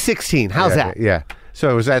year there'll be 16. How's that? Yeah. So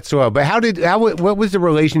it was that slow. But what was the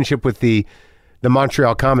relationship with the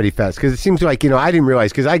Montreal Comedy Fest? Because it seems like, I didn't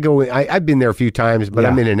realize, because I've been there a few times, but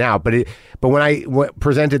I'm in and out. But when I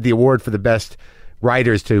presented the award for the best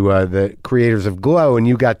writers to the creators of Glow, and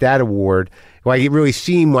you got that award, like it really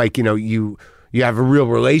seemed like, you have a real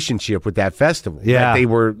relationship with that festival. Yeah. That they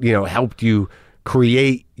were, helped you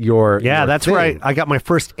create your That's thing. where I got my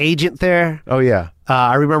first agent there. Oh, yeah.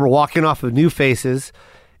 I remember walking off of New Faces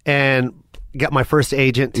and got my first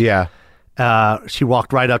agent. Yeah. She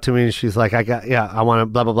walked right up to me and she's like, I want to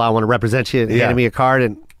blah, blah, blah. I want to represent you, and handed me a card,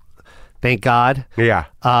 and thank God. Yeah.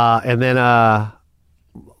 And then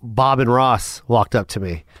Bob and Ross walked up to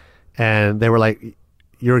me and they were like,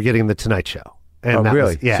 you're getting the Tonight Show. And that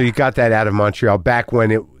really? was- yeah. So you got that out of Montreal back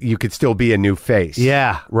when you could still be a new face.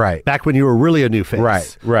 Yeah. Right. Back when you were really a new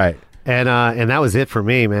face. Right. And that was it for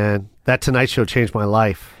me, man. That Tonight Show changed my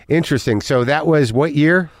life. Interesting. So that was what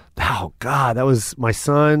year? Oh, God. That was my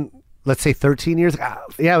son, let's say 13 years ago.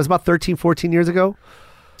 Yeah, it was about 13, 14 years ago.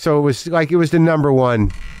 So it was the number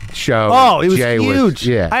one show. Oh, it was Jay huge.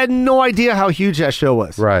 yeah. I had no idea how huge that show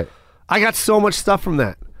was. Right. I got so much stuff from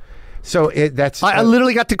that. So I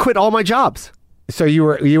literally got to quit all my jobs. So you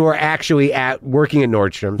were actually working at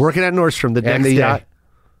Nordstrom's. Working at Nordstrom the And next the, day.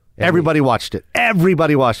 Everybody watched it.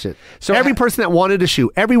 Everybody watched it. So So every person that wanted a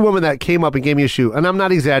shoe, every woman that came up and gave me a shoe, and I'm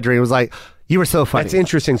not exaggerating, was like, you were so funny. That's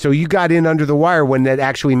interesting. So you got in under the wire when that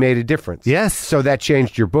actually made a difference. Yes. So that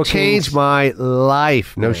changed your bookings. Changed my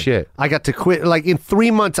life. No man. shit. I got to quit. Like in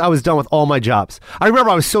 3 months, I was done with all my jobs. I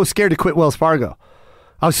remember I was so scared to quit Wells Fargo.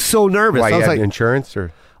 I was so nervous. Why, I you was had like, insurance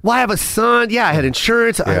or? well, I have a son. Yeah, I had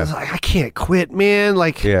insurance. I was like, I can't quit, man.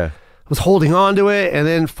 Like, Yeah. was holding on to it, and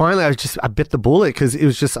then finally I bit the bullet because it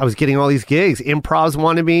was just I was getting all these gigs. Improvs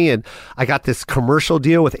wanted me, and I got this commercial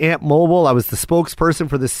deal with Amp Mobile. I was the spokesperson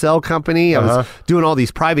for the cell company. I was doing all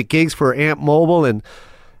these private gigs for Amp Mobile, and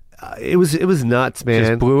it was nuts, man.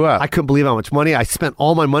 Just blew up. I couldn't believe how much money I spent.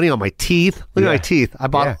 All my money on my teeth. Look at my teeth. I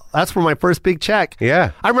bought. That's for my first big check.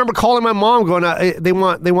 Yeah. I remember calling my mom, going, "They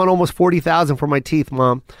want almost $40,000 for my teeth,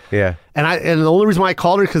 Mom." Yeah. And the only reason why I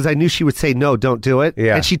called her because I knew she would say no, don't do it.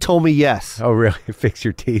 Yeah. And she told me yes. Oh, really? Fix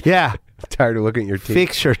your teeth. Yeah. I'm tired of looking at your teeth.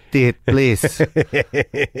 Fix your teeth, please.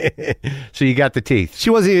 So you got the teeth. She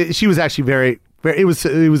was actually very. It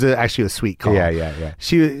was actually a sweet call. Yeah.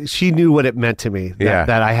 She knew what it meant to me. That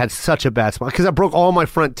I had such a bad smile because I broke all my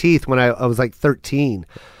front teeth when I was like 13.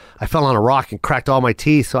 I fell on a rock and cracked all my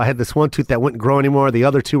teeth. So I had this one tooth that wouldn't grow anymore. The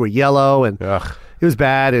other two were yellow, and it was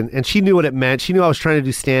bad. And she knew what it meant. She knew I was trying to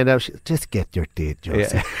do stand up. Just get your teeth,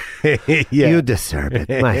 Joseph. Yeah. You deserve it.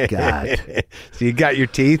 My God. So you got your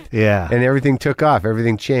teeth. Yeah. And everything took off.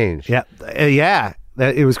 Everything changed. Yeah.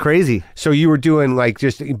 It was crazy. So you were doing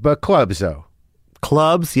but clubs though.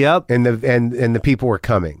 Clubs, yep. And the people were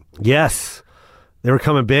coming. Yes. They were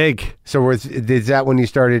coming big. So is that when you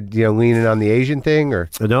started, leaning on the Asian thing, or?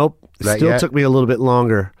 Nope. Still took me a little bit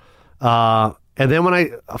longer. And then when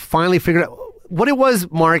I finally figured out what it was,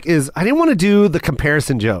 Mark, is I didn't want to do the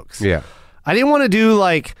comparison jokes. Yeah. I didn't want to do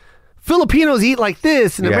like Filipinos eat like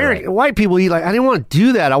this and white people eat like, I didn't want to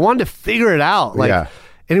do that. I wanted to figure it out.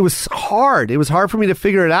 And it was hard. It was hard for me to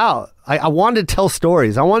figure it out. I wanted to tell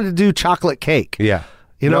stories. I wanted to do chocolate cake. Yeah.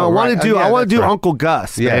 I wanted to do Uncle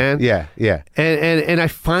Gus, man. Yeah. And I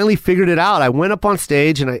finally figured it out. I went up on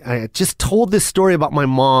stage and I just told this story about my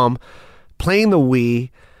mom playing the Wii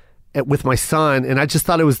with my son, and I just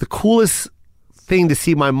thought it was the coolest thing to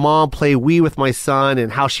see my mom play Wii with my son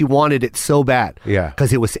and how she wanted it so bad. Yeah.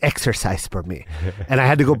 Because it was exercise for me. And I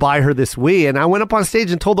had to go buy her this Wii, and I went up on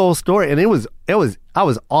stage and told the whole story, and I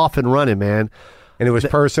was off and running, man. And it was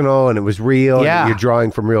personal and it was real. Yeah. And you're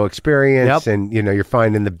drawing from real experience, and you're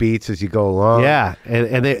finding the beats as you go along. Yeah.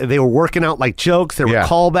 And they were working out like jokes. There were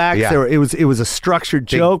callbacks. Yeah. It was a structured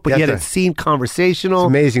joke, but yet it seemed conversational. It's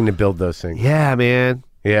amazing to build those things. Yeah, man.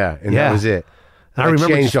 Yeah. And that was it. And I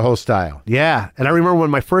remember changed the whole style. Yeah. And I remember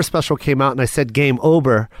when my first special came out and I said Game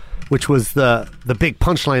Over, which was the big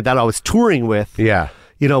punchline that I was touring with. Yeah.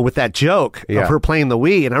 With that joke of her playing the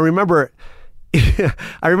Wii. And I remember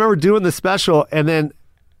doing the special, and then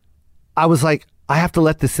I was like, I have to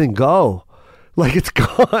let this thing go. Like, it's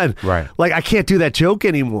gone. Right. Like, I can't do that joke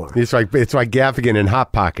anymore. It's like Gaffigan in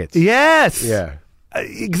Hot Pockets. Yes. Yeah.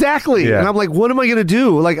 Exactly. Yeah. And I'm like, what am I going to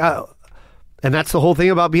do? And that's the whole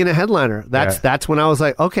thing about being a headliner. That's when I was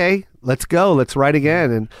like, okay, let's go. Let's write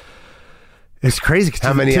again. And it's crazy.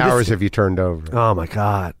 How many hours have you turned over? Oh, my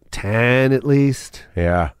God. 10 at least.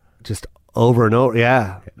 Yeah. Just over and over.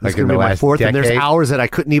 Yeah. Like in the last fourth decade? And there's hours that I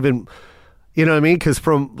couldn't even, you know what I mean? Because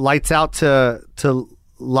from Lights Out to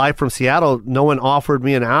Live from Seattle, no one offered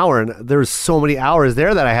me an hour. And there's so many hours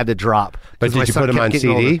there that I had to drop. But did you put them on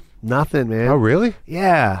CD? Nothing, man. Oh, really?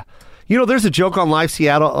 Yeah. There's a joke on Live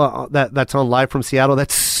Seattle that's on Live from Seattle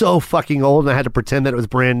that's so fucking old, and I had to pretend that it was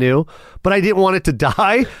brand new. But I didn't want it to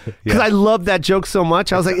die because I loved that joke so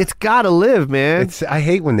much. I was like, it's got to live, man. I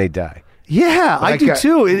hate when they die. Yeah, I do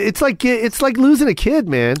too. It's like losing a kid,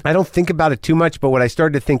 man. I don't think about it too much, but what I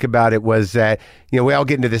started to think about it was that we all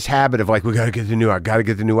get into this habit of like, we got to get the new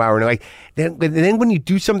hour, and like then when you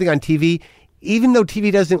do something on TV, even though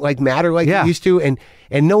TV doesn't like matter like it used to,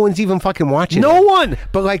 and no one's even fucking watching. No one.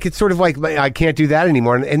 But like it's sort of like I can't do that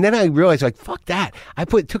anymore. And then I realized like fuck that.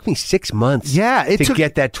 It took me 6 months. Yeah, to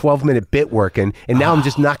get that 12-minute bit working, and now I'm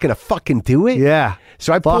just not gonna fucking do it. Yeah.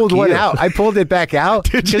 So I pulled one out. I pulled it back out.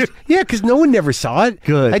 Did you? Yeah, because no one never saw it.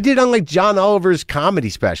 Good. I did on like John Oliver's comedy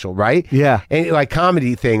special, right? Yeah. And like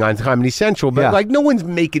comedy thing on Comedy Central, but like no one's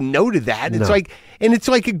making note of that. It's it's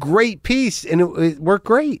like a great piece, and it worked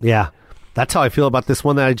great. Yeah. That's how I feel about this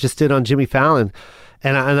one that I just did on Jimmy Fallon.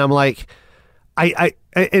 And I'm like, and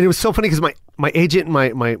it was so funny because my agent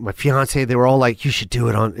and my fiance, they were all like, you should do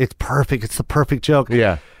it it's perfect. It's the perfect joke.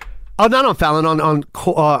 Yeah. Oh, not on Fallon,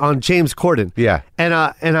 on James Corden. Yeah. And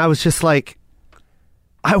I was just like,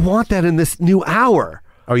 I want that in this new hour.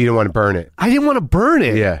 Oh, you didn't want to burn it. I didn't want to burn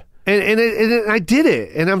it. Yeah. And I did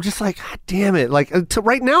it. And I'm just like, God damn it. Like,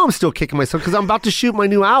 right now I'm still kicking myself because I'm about to shoot my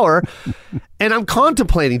new hour and I'm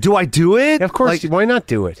contemplating, do I do it? Of course. Why not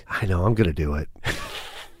do it? I know, I'm going to do it.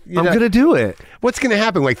 I'm going to do it. What's going to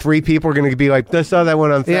happen? Like 3 people are going to be like, I saw that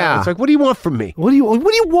one on. Yeah. It's like, what do you want from me? What do you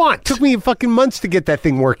want? Took me fucking months to get that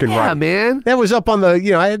thing working right. Yeah, man. That was up on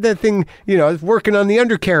the, I had that thing, I was working on the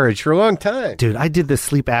undercarriage for a long time. Dude, I did this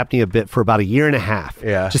sleep apnea bit for about a year and a half.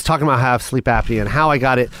 Yeah. Just talking about how I have sleep apnea and how I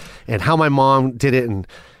got it and how my mom did it and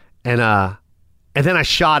then I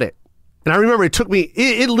shot it. And I remember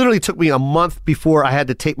it literally took me a month before I had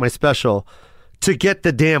to take my special to get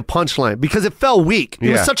the damn punchline because it fell weak.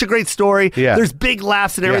 It was such a great story. Yeah. There's big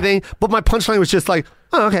laughs and everything, but my punchline was just like,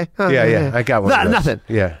 oh, okay. Yeah. I got one. of those. Nothing.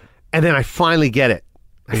 Yeah. And then I finally get it.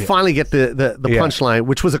 I finally get the punchline,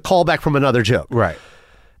 which was a callback from another joke. Right.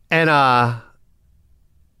 And I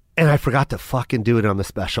forgot to fucking do it on the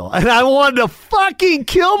special. And I wanted to fucking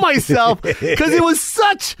kill myself because it was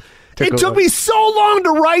such... It took me so long to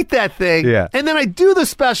write that thing. Yeah. And then I do the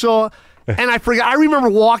special, and I forgot. I remember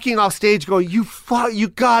walking off stage going, you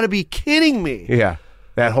got to be kidding me. Yeah.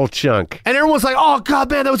 That whole chunk. And everyone's like, oh, God,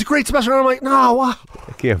 man, that was a great special. And I'm like, no,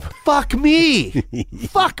 fuck me.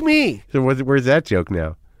 Fuck me. So where's that joke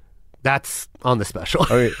now? That's on the special.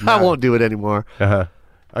 Okay, I won't do it anymore. Uh-huh.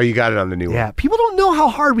 Oh, you got it on the new one. Yeah, people don't know how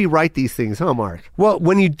hard we write these things, huh, Mark? Well,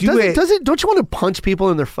 when you do don't you want to punch people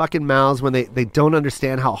in their fucking mouths when they don't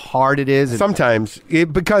understand how hard it is? Sometimes,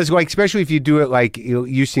 because like, especially if you do it like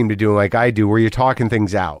you seem to do, like I do, where you're talking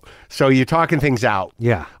things out. So you're talking things out.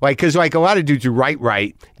 Yeah. Like, because like a lot of dudes who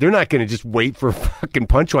write, they're not going to just wait for a fucking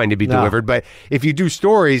punchline to be delivered. But if you do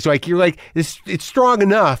stories, like you're like, it's strong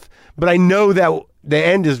enough, but I know that the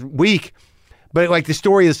end is weak. But like the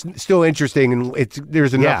story is still interesting and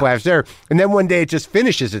there's enough laughs there. And then one day it just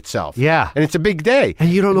finishes itself. Yeah. And it's a big day. And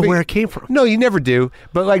you don't know where it came from. No, you never do.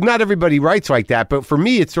 But like not everybody writes like that. But for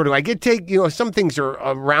me, it's sort of like some things are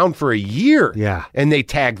around for a year. Yeah. And they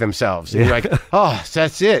tag themselves. And you're like, oh,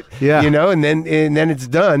 that's it. Yeah. And then it's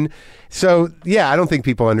done. So, yeah, I don't think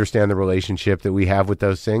people understand the relationship that we have with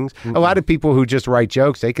those things. Mm-hmm. A lot of people who just write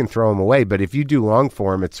jokes, they can throw them away. But if you do long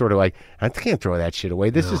form, it's sort of like, I can't throw that shit away.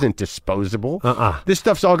 This isn't disposable. This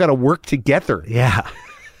stuff's all got to work together. Yeah.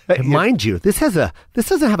 And mind you, this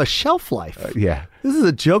doesn't have a shelf life. Yeah. This is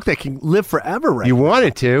a joke that can live forever right You now. want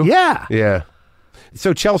it to. Yeah. Yeah.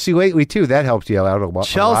 So Chelsea lately, too, that helped you out a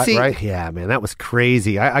lot, right? Yeah, man, that was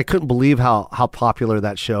crazy. I couldn't believe how popular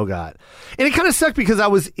that show got. And it kind of sucked because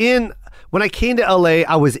when I came to LA,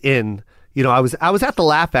 I was in. I was at the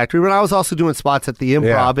Laugh Factory, but I was also doing spots at the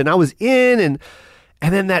Improv, and I was in, and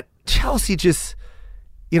then that Chelsea just,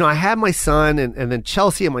 I had my son, and then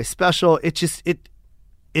Chelsea and my special, it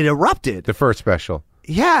erupted. The first special.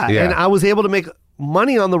 Yeah, and I was able to make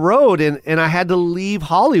money on the road, and I had to leave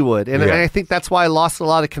Hollywood, and I think that's why I lost a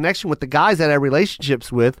lot of connection with the guys that I had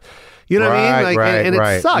relatitions with. You know what I mean? Like, right.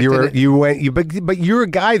 It sucked. But you're a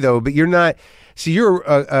guy though. But you're not. See, you're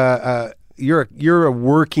a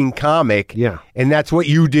working comic. Yeah, and that's what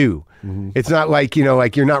you do. Mm-hmm. It's not like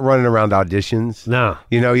like you're not running around auditions. No,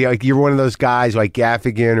 you're one of those guys like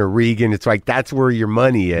Gaffigan or Regan. It's like that's where your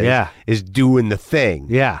money is. Yeah, is doing the thing.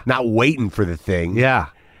 Yeah, not waiting for the thing. Yeah.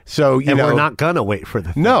 So we're not gonna wait for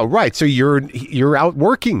the thing. No, right. So you're out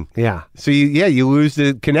working. Yeah. So you lose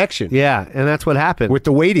the connection. Yeah, and that's what happened with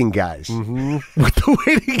the waiting guys. Mm-hmm. With the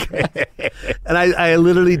waiting guys, and I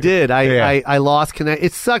literally did. I lost connect.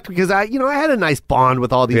 It sucked because I had a nice bond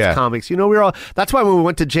with all these comics. We were all. That's why when we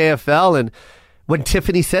went to JFL and when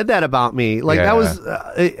Tiffany said that about me, that was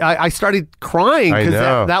I started crying because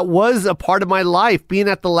that was a part of my life, being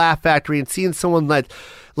at the Laugh Factory and seeing someone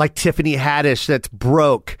like Tiffany Haddish that's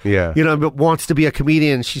broke, but wants to be a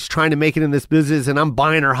comedian. She's trying to make it in this business, and I'm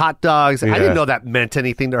buying her hot dogs. I didn't know that meant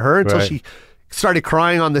anything to her until she started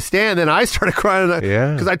crying on the stand. Then I started crying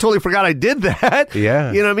because I totally forgot I did that.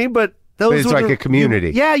 Yeah, you know what I mean? But it's like a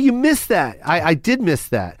community. You miss that. I did miss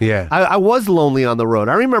that. Yeah. I was lonely on the road.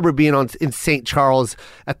 I remember being in St. Charles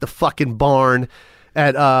at the fucking barn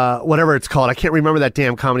at whatever it's called. I can't remember that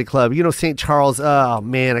damn comedy club. St. Charles. Oh,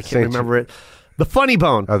 man, I can't remember it. The Funny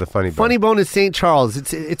Bone. Oh, the Funny Bone. Funny Bone is St. Charles.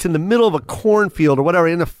 It's in the middle of a cornfield or whatever,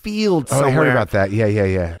 in a field somewhere. Oh, I heard about that.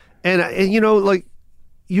 Yeah. And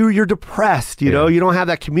you're depressed, you know? You don't have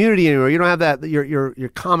that community anymore. You don't have that your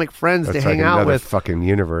comic friends to hang out with. Fucking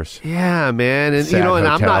universe. Yeah, man. And Sad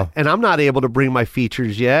hotel. I'm not able to bring my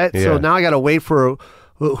features yet. So now I got to wait for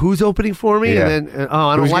who's opening for me, and then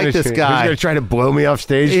I don't like this guy. Who's going to try to blow me off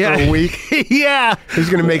stage for a week? Yeah.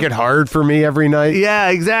 Who's going to make it hard for me every night? Yeah,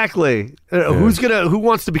 exactly. Who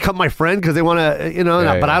wants to become my friend because they want to,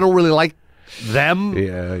 but I don't really like them.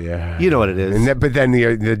 Yeah. You know what it is. But then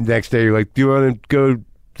the next day you're like, do you want to go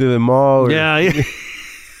to the mall? Yeah.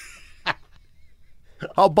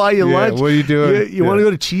 I'll buy you lunch. What are you doing? You want to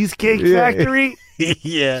go to Cheesecake Factory?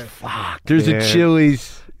 Yeah. Fuck. There's a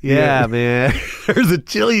Chili's. Yeah, man. There's a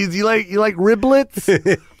Chili's. You like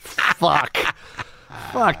riblets?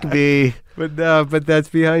 Fuck me. But that's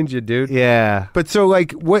behind you, dude. Yeah. But so,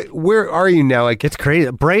 like, where are you now? Like, It's crazy.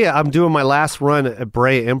 Brea, I'm doing my last run at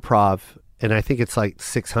Brea Improv, and I think it's like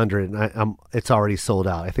 600, and it's already sold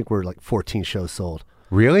out. I think we're like 14 shows sold.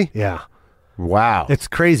 really? Yeah. Wow. It's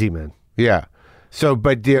crazy, man. Yeah. So,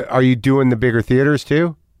 but are you doing the bigger theaters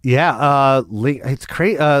too? Yeah. It's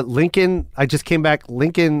crazy. Lincoln, I just came back.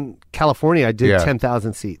 Lincoln, California, I did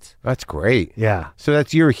 10,000 seats. That's great. Yeah. So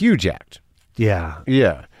you're a huge act. Yeah.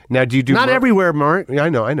 Yeah. Now, do you do Not everywhere, Mark. Yeah, I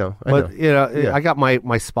know. But, Yeah. I got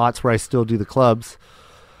my spots where I still do the clubs.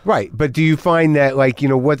 Right, but do you find that, like,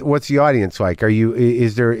 what's the audience like?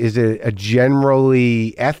 Is it a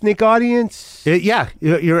generally ethnic audience? Yeah,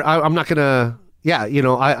 I'm not gonna. Yeah,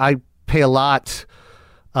 I pay a lot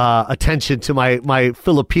attention to my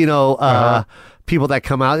Filipino people that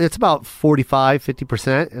come out. It's about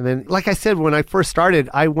 50%, and then, like I said, when I first started,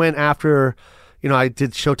 I went after. I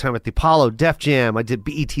did Showtime at the Apollo, Def Jam. I did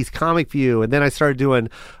BET's Comic View, and then I started doing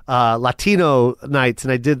Latino nights,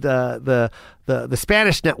 and I did the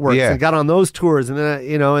Spanish networks and got on those tours, and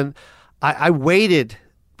then and I waited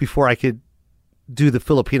before I could do the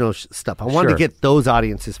Filipino stuff. I wanted to get those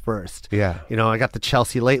audiences first. Yeah, I got the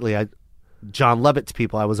Chelsea lately. John Lovett's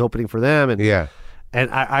people. I was opening for them, and And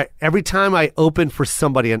I every time I opened for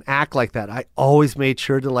somebody an act like that, I always made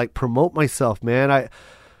sure to like promote myself, man.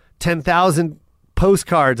 10,000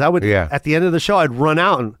 postcards. I would at the end of the show, I'd run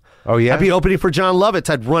out and I'd be opening for John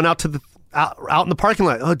Lovitz. I'd run out to the out in the parking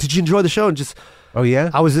lot. Oh, did you enjoy the show? And just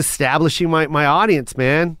I was establishing my audience,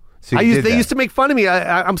 man. So they used to make fun of me.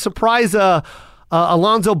 I'm surprised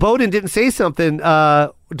Alonzo Bowden didn't say something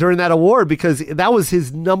during that award, because that was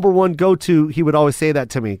his number one go-to. He would always say that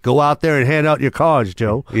to me. Go out there and hand out your cards,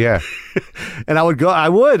 Joe. Yeah. And I would go.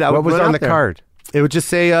 What was on the card? It would just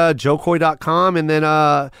say joecoy.com, and then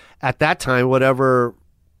at that time, whatever,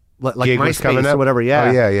 like Gig was coming MySpace up? or whatever. Oh,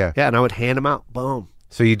 yeah. And I would hand them out. Boom.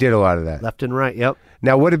 So you did a lot of that. Left and right. Yep.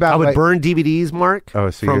 Now, what about I would burn DVDs, Mark,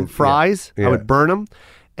 from Fry's. Yeah. I would burn them,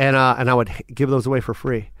 and I would give those away for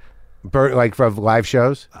free. Burn, like, for live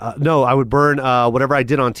shows? No, I would burn whatever I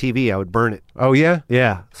did on TV. I would burn it. Oh, yeah?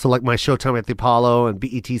 Yeah. So like my Showtime at the Apollo and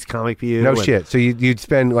BET's Comic View. No shit. So you'd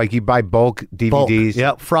spend, like, you buy bulk DVDs.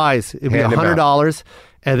 Yep. Fry's. It'd be $100.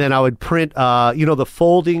 And then I would print, the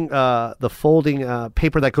folding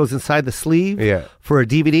paper that goes inside the sleeve for a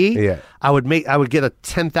DVD. Yeah. I would get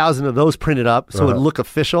 10,000 of those printed up, so it would look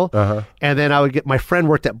official. And then I would get, my friend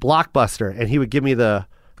worked at Blockbuster, and he would give me the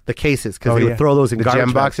cases, because they would throw those in the garbage gem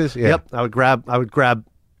bags. boxes. Yeah. Yep. I would grab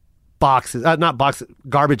boxes, not boxes,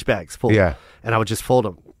 garbage bags full. Yeah. And I would just fold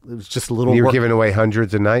them. It was just a little. You were giving away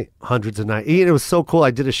hundreds a night. Hundreds a night. It was so cool.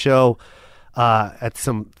 I did a show at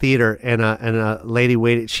some theater, and a lady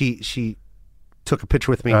waited. She took a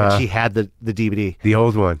picture with me, and she had the DVD, the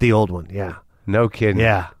old one. Yeah. No kidding.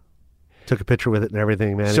 Yeah. Took a picture with it and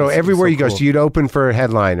everything, man. So everywhere you go, cool. so you'd open for a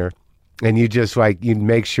headliner, and you just you'd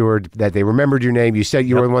make sure that they remembered your name. You said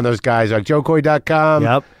you were one of those guys like joecoy.com.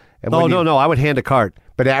 Yep. And No. I would hand a card.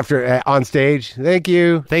 But after on stage, thank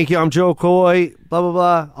you. I'm Joe Coy. Blah blah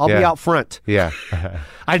blah. I'll be out front. Yeah.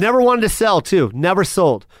 I never wanted to sell too. Never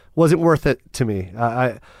sold. Wasn't worth it to me.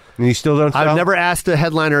 And you still don't sell? I've never asked a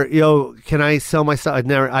headliner, can I sell my stuff?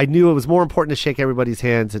 I knew it was more important to shake everybody's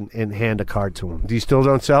hands and hand a card to them. Do you still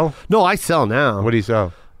don't sell? No, I sell now. What do you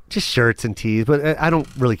sell? Just shirts and tees, but I don't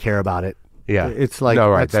really care about it. Yeah. It's like,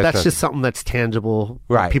 that's just something that's tangible.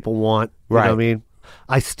 Right. That people want. You know what I mean?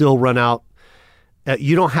 I still run out.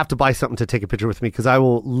 You don't have to buy something to take a picture with me, because I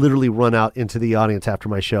will literally run out into the audience after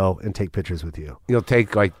my show and take pictures with you. You'll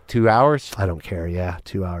take like 2 hours? I don't care. Yeah,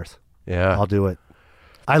 2 hours. Yeah. I'll do it.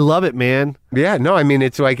 I love it, man. Yeah, no, I mean,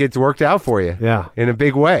 it's like it's worked out for you. Yeah. In a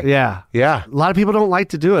big way. Yeah. Yeah. A lot of people don't like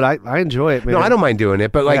to do it. I enjoy it, man. No, I don't mind doing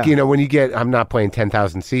it, but when you get, I'm not playing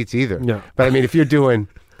 10,000 seats either. No. But I mean, if you're doing,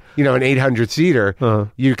 an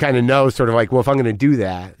 800-seater, you kind of know sort of like, well, if I'm going to do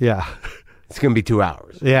that, it's going to be 2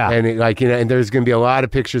 hours. Yeah. And and there's going to be a lot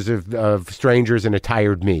of pictures of strangers and a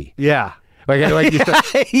tired me. Yeah. Like you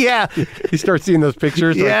start, you start seeing those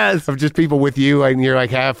pictures of just people with you, and you're like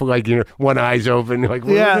half like one eye's open, like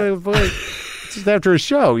it's just after a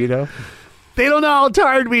show, They don't know how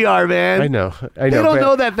tired we are, man. I know. They don't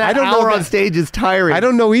know that hour on stage is tiring. I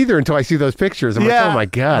don't know either until I see those pictures. I'm like, oh my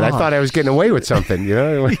God, I thought I was getting away with something,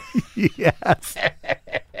 Yes.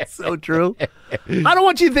 So true. I don't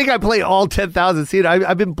want you to think I play all 10,000 seats.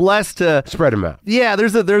 I've been blessed to spread them out. Yeah,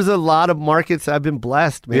 there's a lot of markets I've been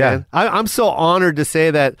blessed, man. Yeah. I'm so honored to say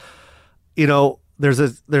that,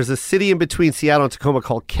 there's a city in between Seattle and Tacoma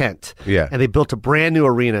called Kent. Yeah. And they built a brand new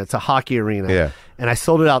arena. It's a hockey arena. Yeah. And I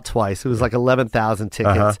sold it out twice. It was like 11,000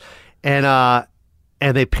 tickets. And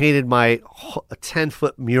they painted my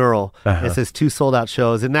 10-foot mural. It says 2 sold out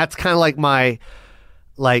shows. And that's kind of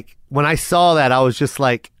like when I saw that, I was just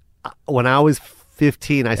like, when I was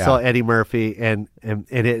 15, I saw Eddie Murphy and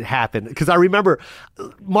it happened. Because I remember,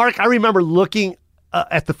 Mark, looking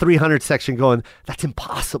at the 300 section going, that's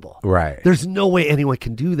impossible. Right. There's no way anyone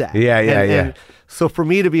can do that. Yeah. And so for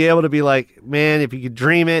me to be able to be like, man, if you could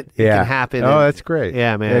dream it, it can happen. Oh, And- that's great.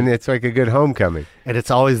 Yeah, man. And it's like a good homecoming. And it's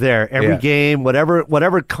always there. Every Yeah. game,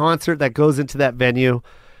 whatever concert that goes into that venue,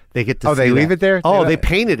 they get to see Oh, they leave that. it there? Oh, They- they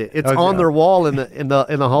painted it. It's Oh, on yeah. their wall in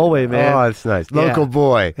the hallway, man. Oh, that's nice. Local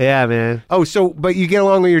boy. Yeah, man. Oh, so, but you get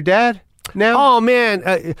along with your dad now? Oh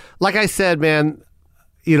man, like I said, man,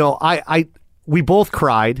 we both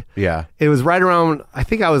cried. Yeah. It was right around, I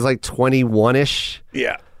think I was like 21-ish,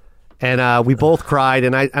 Yeah. and we both cried.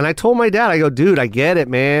 And I told my dad, I go, dude, I get it,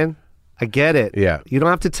 man. I get it. Yeah. You don't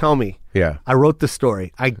have to tell me. Yeah. I wrote the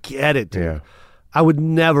story. I get it, dude. Yeah. I would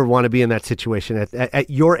never want to be in that situation. At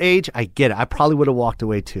your age, I get it. I probably would have walked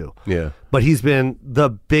away too. Yeah. But he's been the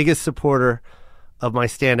biggest supporter of my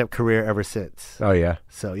stand-up career ever since. Oh, yeah.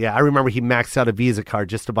 So, yeah, I remember he maxed out a Visa card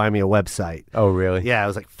just to buy me a website. Oh, really? Yeah, it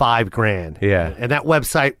was like $5,000. Yeah. And that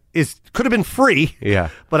website could have been free. Yeah.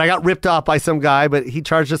 But I got ripped off by some guy, but he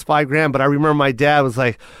charged us $5,000. But I remember my dad was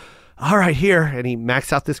like, all right, here. And he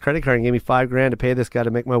maxed out this credit card and gave me $5,000 to pay this guy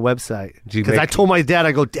to make my website. Because I told my dad,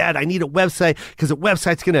 I go, Dad, I need a website because the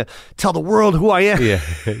website's going to tell the world who I am. Yeah.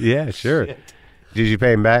 Yeah, sure. Did you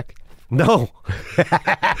pay him back? No.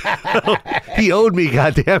 He owed me,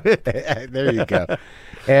 goddammit. There you go.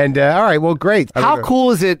 And all right, well, great. How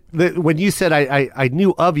cool is it that when you said I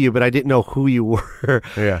knew of you, but I didn't know who you were?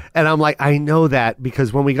 Yeah. And I'm like, I know that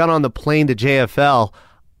because when we got on the plane to JFL,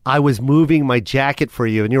 I was moving my jacket for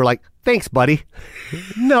you, and you were like, thanks, buddy.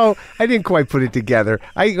 No, I didn't quite put it together.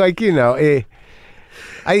 Hey,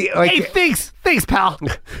 Thanks, pal.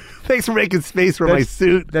 Thanks for making space for my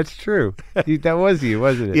suit. That's true. That was you,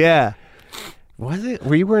 wasn't it? Yeah. Was it?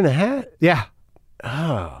 Were you wearing a hat? Yeah.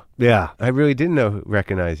 Oh, Yeah. I really didn't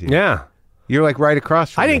recognize you. Yeah. You're like right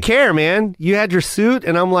across from I me. didn't care, man. You had your suit,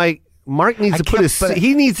 and I'm like, Mark needs to put his suit.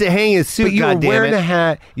 He needs to hang his suit, But you were wearing goddammit. a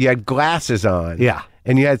hat. You had glasses on. Yeah.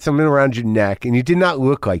 And you had something around your neck, and you did not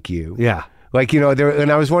look like you. Yeah. Like,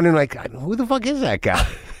 and I was wondering, like, who the fuck is that guy?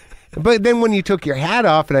 But then when you took your hat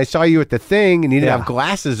off and I saw you at the thing and you didn't Yeah. have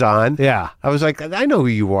glasses on, Yeah. I was like, I know who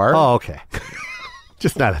you are. Oh, okay.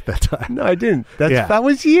 Just not at that time. No, I didn't. Yeah. That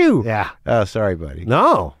was you. Yeah. Oh, sorry, buddy.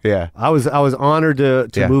 No. Yeah. I was honored to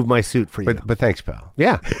Yeah. move my suit for you. But thanks, pal.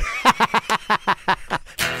 Yeah.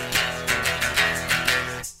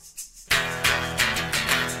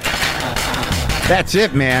 That's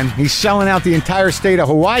it, man. He's selling out the entire state of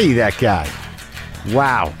Hawaii, that guy.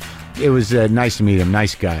 Wow. It was nice to meet him.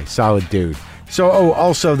 Nice guy. Solid dude. So,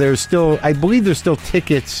 also, I believe there's still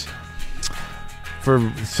tickets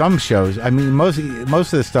for some shows. I mean, most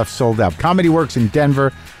of the stuff sold out. Comedy Works in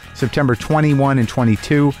Denver, September 21 and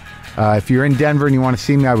 22. If you're in Denver and you want to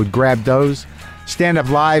see me, I would grab those. Stand Up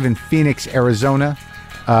Live in Phoenix, Arizona.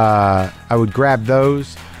 I would grab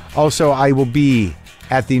those. Also, I will be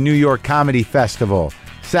at the New York Comedy Festival,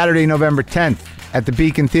 Saturday, November 10th at the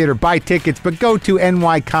Beacon Theater. Buy tickets, but go to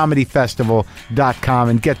nycomedyfestival.com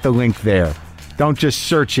and get the link there. Don't just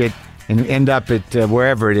search it and end up at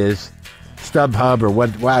wherever it is, StubHub or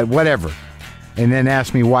whatever, and then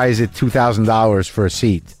ask me why is it $2,000 for a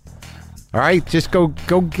seat. All right, just go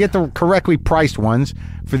get the correctly priced ones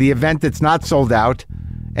for the event that's not sold out,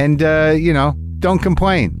 and don't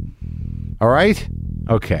complain. All right?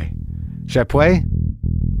 Okay. Should I play?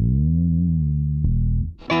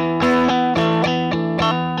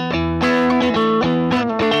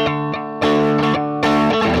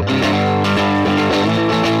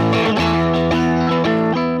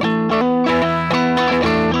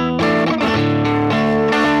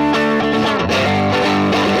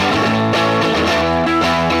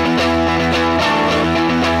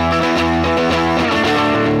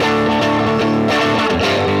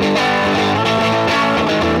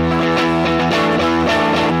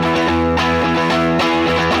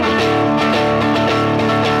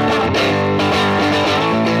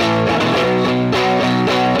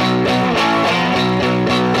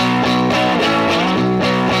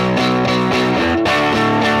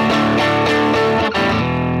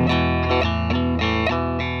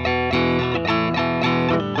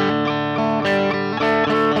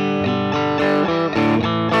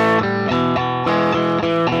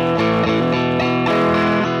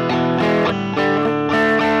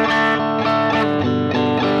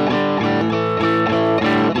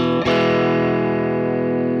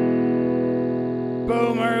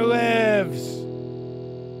 Boomer lives.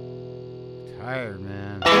 Tired,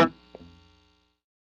 man.